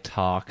guy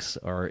talks,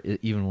 or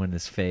even when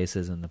his face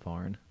is in the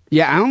porn.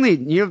 Yeah,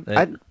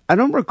 I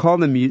don't recall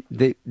them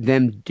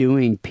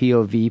doing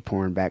POV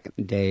porn back in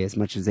the day as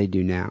much as they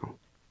do now.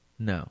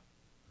 No.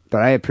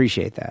 But I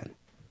appreciate that.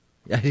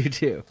 I do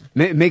too.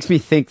 It makes me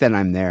think that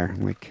I'm there.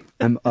 Like,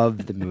 I'm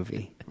of the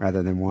movie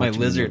rather than watching.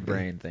 My lizard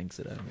brain thinks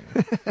that I'm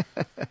here.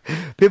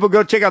 People,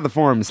 go check out the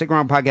forum,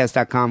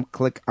 stickaroundpodcast.com.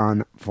 Click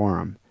on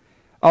forum.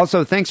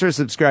 Also, thanks for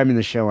subscribing to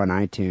the show on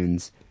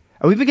iTunes.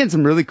 We've been getting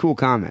some really cool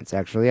comments,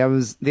 actually.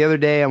 The other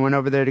day, I went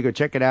over there to go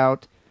check it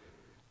out.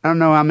 I don't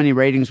know how many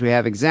ratings we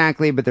have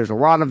exactly, but there's a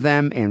lot of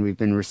them, and we've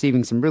been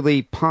receiving some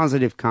really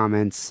positive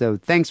comments. So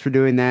thanks for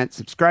doing that.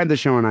 Subscribe to the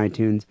show on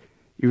iTunes.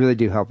 You really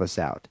do help us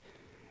out.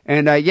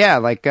 And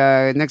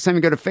next time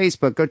you go to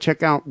Facebook, go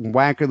check out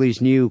Wackerly's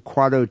new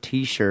Quado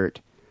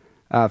T-shirt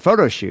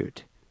photo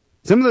shoot.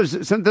 Some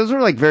of those are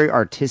like very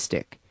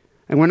artistic.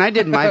 And when I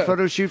did my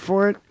photo shoot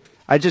for it,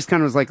 I just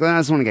kind of was like, I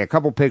just want to get a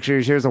couple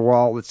pictures. Here's a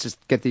wall. Let's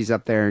just get these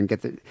up there and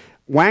get the...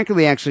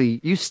 Wackerly, actually,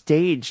 you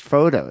staged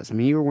photos. I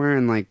mean, you were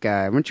wearing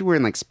weren't you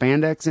wearing like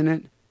spandex in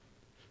it?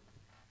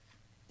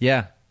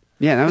 Yeah.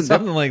 Yeah, that was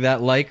something like that,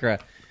 Lycra.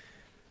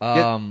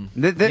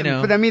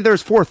 But I mean,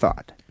 there's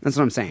forethought. That's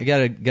what I'm saying. You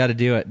gotta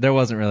do it. There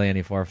wasn't really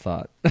any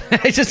forethought.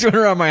 I just went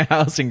around my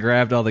house and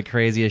grabbed all the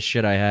craziest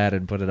shit I had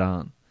and put it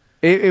on.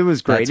 It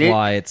was great. That's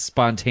why it's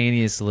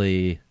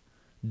spontaneously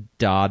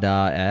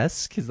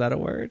Dada-esque. Is that a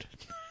word?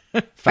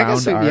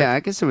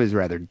 I guess it was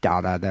rather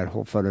Dada, that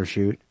whole photo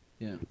shoot.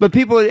 Yeah. But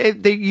people,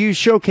 you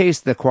showcase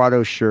the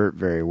Quado shirt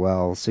very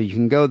well, so you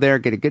can go there,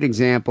 get a good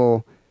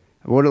example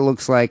of what it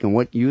looks like and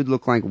what you'd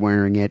look like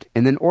wearing it,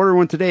 and then order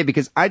one today,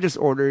 because I just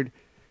ordered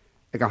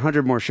like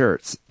 100 more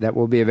shirts that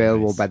will be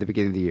available by the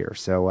beginning of the year.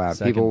 So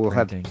people will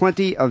have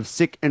plenty of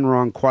Sick and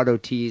Wrong Quado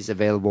tees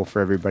available for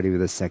everybody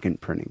with a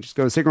second printing. Just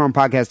go to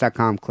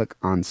sicandwrongpodcast.com, click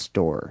on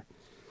store.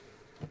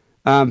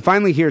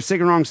 Finally here, Sick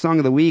and Wrong Song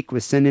of the Week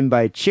was sent in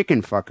by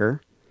Chicken Fucker,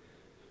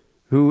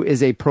 who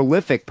is a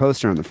prolific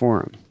poster on the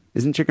forum.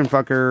 Isn't Chicken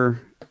Fucker,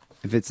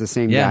 if it's the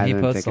same guy? Yeah, he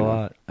posts a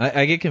lot.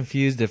 I get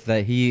confused if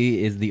that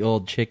he is the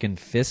old Chicken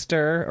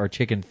Fister or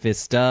Chicken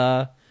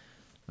Fista.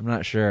 I'm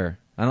not sure.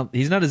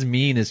 He's not as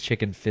mean as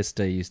Chicken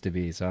Fista used to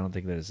be, so I don't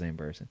think they're the same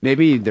person.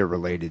 Maybe they're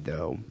related,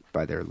 though,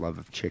 by their love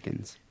of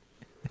chickens.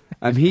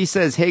 He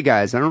says, hey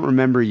guys, I don't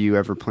remember you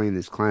ever playing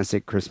this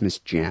classic Christmas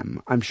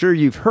gem. I'm sure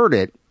you've heard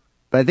it,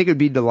 but I think it would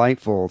be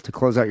delightful to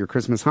close out your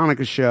Christmas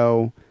Hanukkah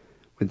show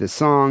with this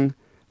song.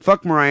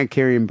 Fuck Mariah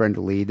Carey and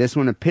Brenda Lee. This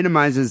one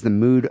epitomizes the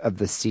mood of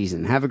the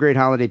season. Have a great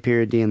holiday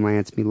period, D and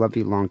Lance. Me love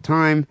you long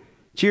time.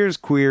 Cheers,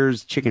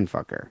 queers, Chicken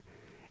Fucker.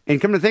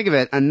 And come to think of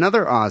it,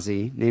 another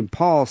Aussie named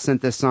Paul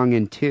sent this song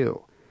in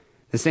too.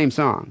 The same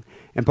song.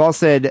 And Paul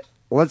said,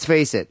 let's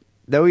face it,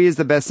 though he is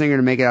the best singer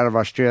to make it out of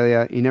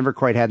Australia, he never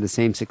quite had the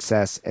same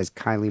success as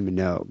Kylie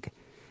Minogue.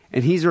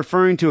 And he's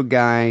referring to a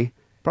guy,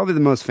 probably the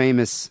most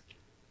famous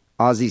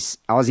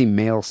Aussie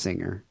male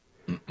singer,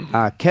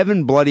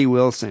 Kevin Bloody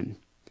Wilson,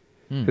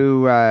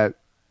 who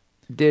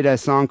did a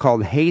song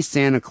called Hey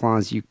Santa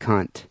Claus, You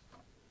Cunt,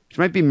 which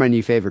might be my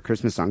new favorite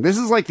Christmas song. This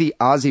is like the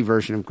Aussie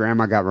version of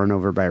Grandma Got Run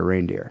Over by a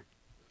Reindeer.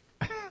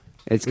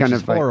 It's kind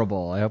of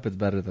horrible. I hope it's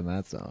better than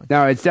that song.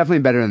 No, it's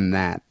definitely better than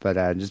that,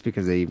 but just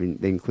because they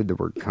include the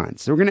word cunt.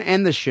 So we're going to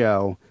end the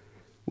show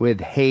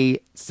with Hey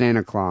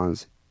Santa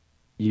Claus,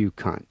 You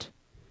Cunt.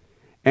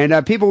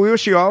 And people, we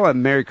wish you all a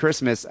Merry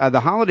Christmas.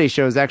 The holiday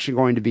show is actually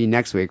going to be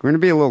next week. We're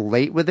going to be a little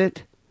late with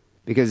it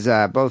because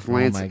both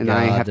Lance and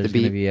I have to be... There's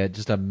going to be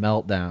just a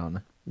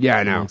meltdown. Yeah,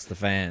 I know. Amongst the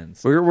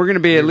fans. We're going to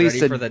be at least...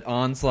 ready for that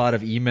onslaught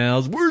of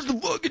emails. Where's the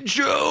fucking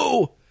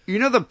show? You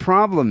know, the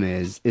problem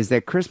is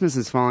that Christmas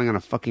is falling on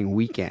a fucking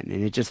weekend,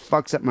 and it just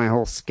fucks up my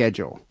whole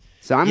schedule.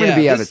 So I'm going to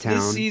be out of town.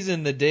 This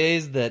season, the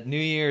days that New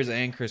Year's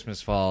and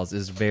Christmas falls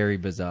is very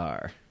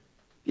bizarre.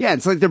 Yeah,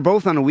 it's like they're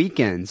both on a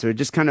weekend, so it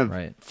just kind of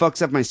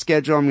fucks up my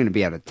schedule. I'm going to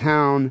be out of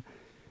town,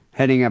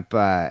 heading up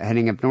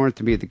north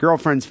to be with the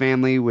girlfriend's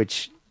family,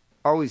 which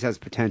always has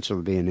potential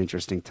to be an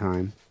interesting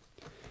time.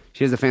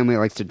 She has a family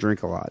that likes to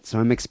drink a lot, so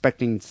I'm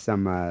expecting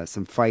some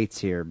fights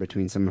here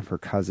between some of her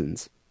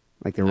cousins.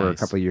 Like there were a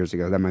couple of years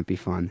ago. That might be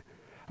fun.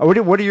 Oh,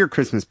 what are your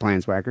Christmas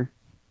plans, Whacker?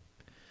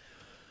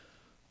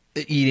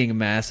 Eating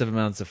massive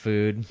amounts of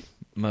food,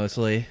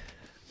 mostly.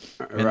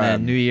 And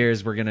then New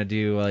Year's, we're going to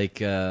do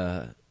like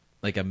a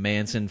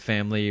Manson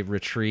family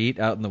retreat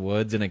out in the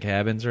woods in a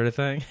cabin sort of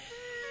thing.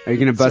 Are you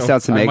going to bust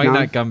out some eggnog? I might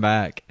not come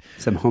back.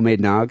 Some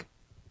homemade nog?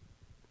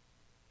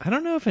 I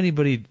don't know if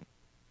anybody...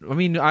 I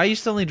mean, I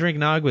used to only drink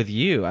nog with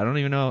you. I don't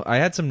even know. I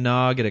had some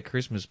nog at a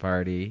Christmas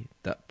party.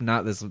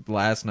 Not this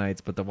last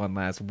night's, but the one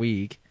last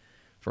week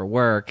for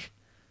work.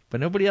 But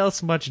nobody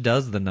else much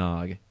does the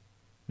nog.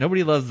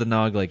 Nobody loves the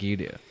nog like you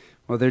do.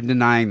 Well, they're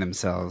denying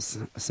themselves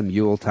some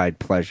Yuletide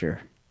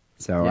pleasure.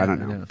 So, I don't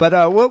know. But,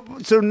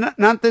 so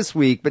not this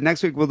week, but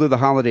next week we'll do the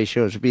holiday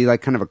show. It should be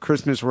like kind of a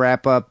Christmas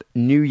wrap-up,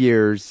 New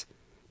Year's,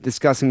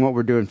 discussing what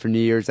we're doing for New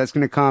Year's. That's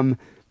going to come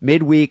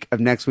midweek of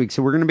next week.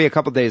 So we're going to be a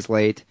couple days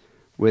late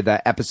with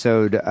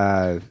episode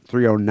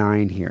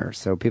 309 here.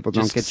 So people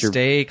don't get your...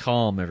 stay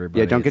calm, everybody.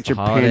 Yeah, don't get your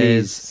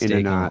pennies in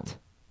a knot.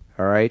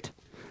 All right?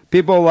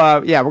 People,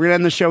 we're going to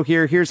end the show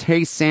here. Here's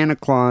Hey Santa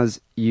Claus,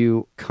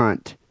 You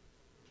Cunt,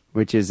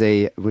 which is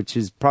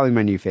probably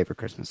my new favorite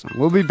Christmas song.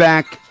 We'll be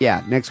back,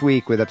 next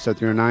week with episode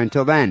 309.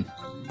 Until then,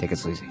 take it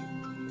sleazy.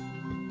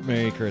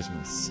 Merry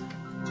Christmas.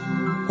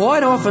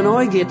 Quite often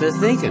I get to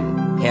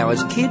thinking how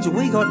as kids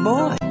we got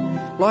by.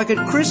 Like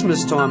at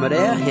Christmas time at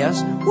our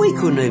house, we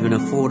couldn't even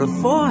afford a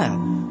fire.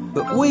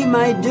 But we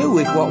made do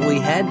with what we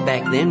had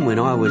back then when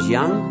I was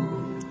young.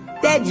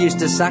 Dad used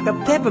to suck a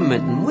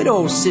peppermint and we'd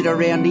all sit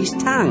around his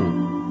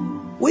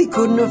tongue. We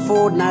couldn't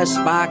afford no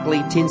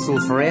sparkly tinsel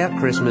for our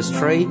Christmas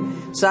tree,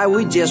 so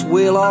we'd just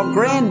wheel old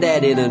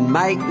Grandad in and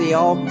make the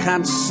old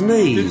cunt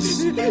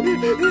sneeze.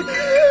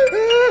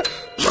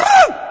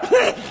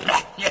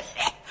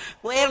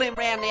 Wheel him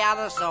round the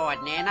other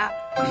side, Nana.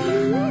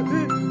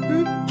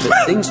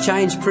 But things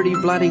changed pretty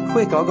bloody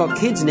quick. I got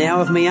kids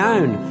now of me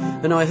own,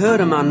 and I heard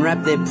them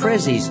unwrap their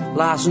prezzies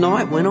last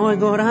night when I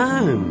got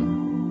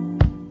home.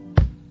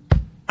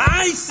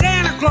 Hey,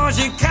 Santa Claus,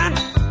 you cunt!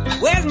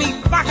 Where's me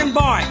fucking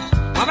bike?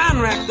 I've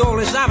unwrapped all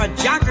this other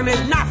junk and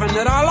there's nothing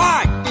that I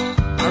like.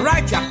 I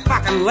wrote your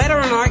fucking letter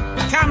and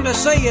I come to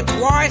see you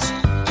twice.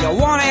 You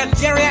want our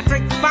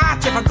geriatric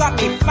farts if I got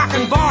me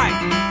fucking bike.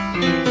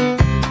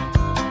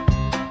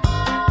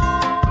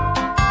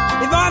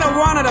 If I'd have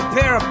wanted a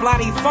pair of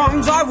bloody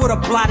thongs, I would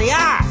have bloody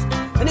asked.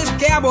 And this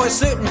cowboy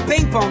suit and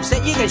ping pong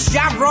set you can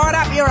shove right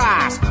up your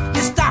ass.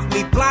 You stuffed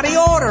me bloody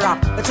order up.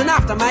 It's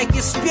enough to make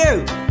you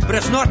spew. But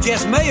it's not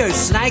just me who's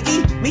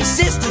snaky. Me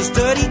sister's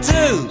dirty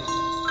too.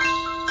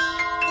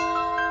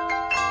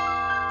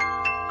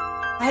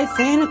 Hey,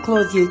 Santa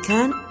Claus, you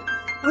cunt.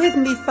 Where's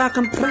me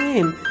fucking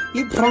pram?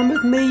 You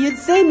promised me you'd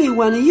send me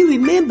one. You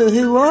remember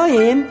who I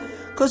am?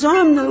 'Cause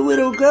I'm the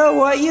little girl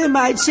what you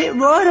made sit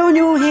right on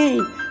your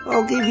hand.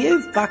 I'll give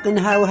you fucking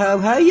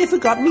ho-ho-ho. You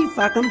forgot me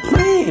fucking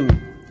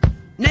pram.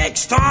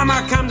 Next time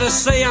I come to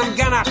see, I'm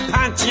gonna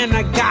punch you in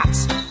the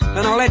guts.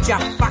 And I'll let your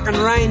fucking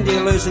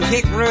reindeer loose and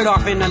kick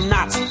Rudolph in the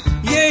nuts.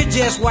 You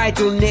just wait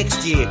till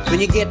next year when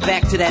you get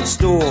back to that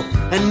store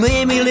and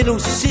me and me little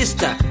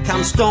sister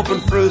come stomping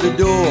through the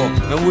door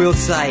and we'll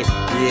say,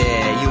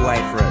 yeah, you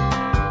wait for it.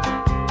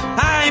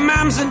 Hey,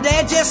 mums and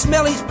dads, just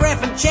smell his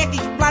breath and check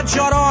his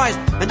bloodshot eyes.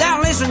 And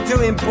don't listen to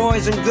him,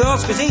 boys and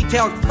girls, 'cause he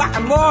tells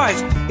fucking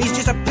lies. He's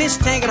just a piss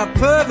tank and a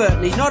pervert,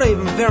 and he's not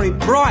even very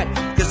bright,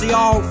 'cause the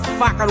old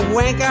fucking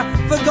wanker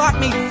forgot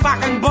me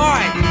fucking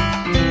bike.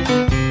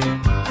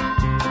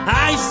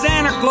 Hey,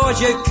 Santa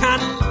Claus, you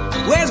cunt,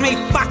 where's me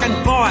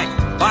fucking bike?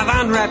 I've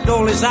unwrapped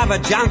all this other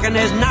junk and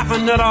there's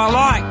nothing that I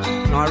like.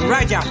 I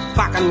wrote your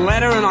fucking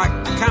letter and I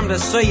come to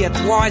see you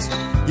twice.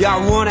 You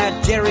want a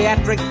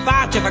geriatric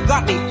fart, you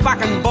forgot me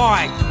fucking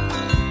bike.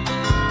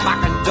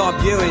 Fucking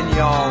dob you in, you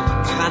old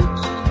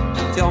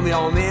cunt. Tell me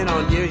old man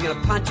on you, he's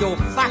gonna punch your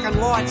fucking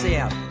lights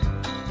out.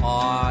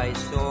 I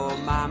saw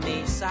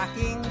Mummy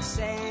sucking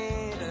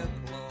Santa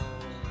Claus.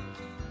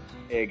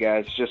 Hey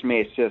guys, it's just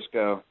me,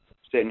 Cisco,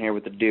 sitting here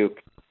with the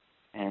Duke,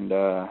 and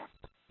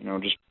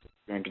just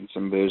drinking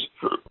some booze.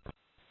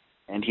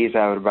 And he's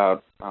out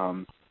about,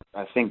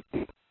 I think,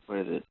 what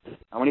is it?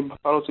 How many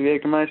bottles of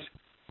Jägermeister?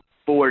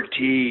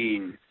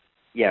 14.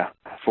 Yeah,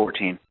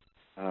 14.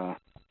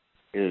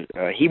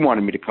 He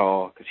wanted me to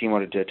call because he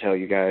wanted to tell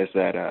you guys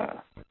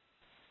that,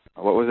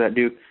 what was that,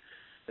 Duke?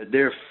 That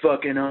they're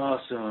fucking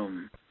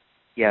awesome.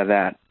 Yeah,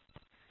 that.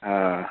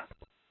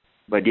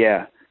 But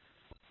yeah,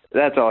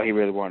 that's all he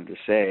really wanted to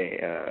say.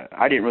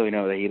 I didn't really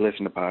know that he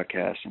listened to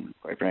podcasts, and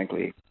quite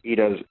frankly, he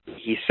does.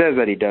 He says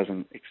that he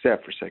doesn't,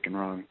 except for Sick and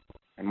Wrong.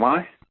 And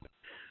why?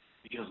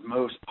 Because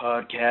most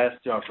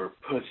podcasts are for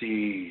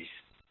pussies.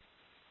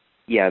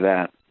 Yeah,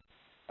 that.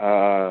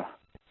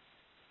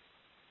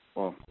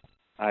 Well,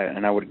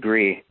 I would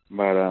agree,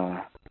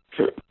 but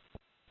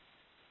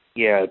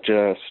yeah,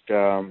 just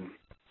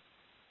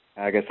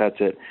I guess that's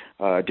it.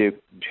 Duke,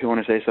 do you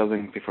want to say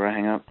something before I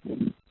hang up?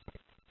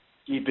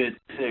 Keep it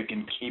sick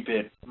and keep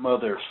it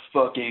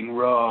motherfucking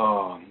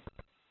wrong.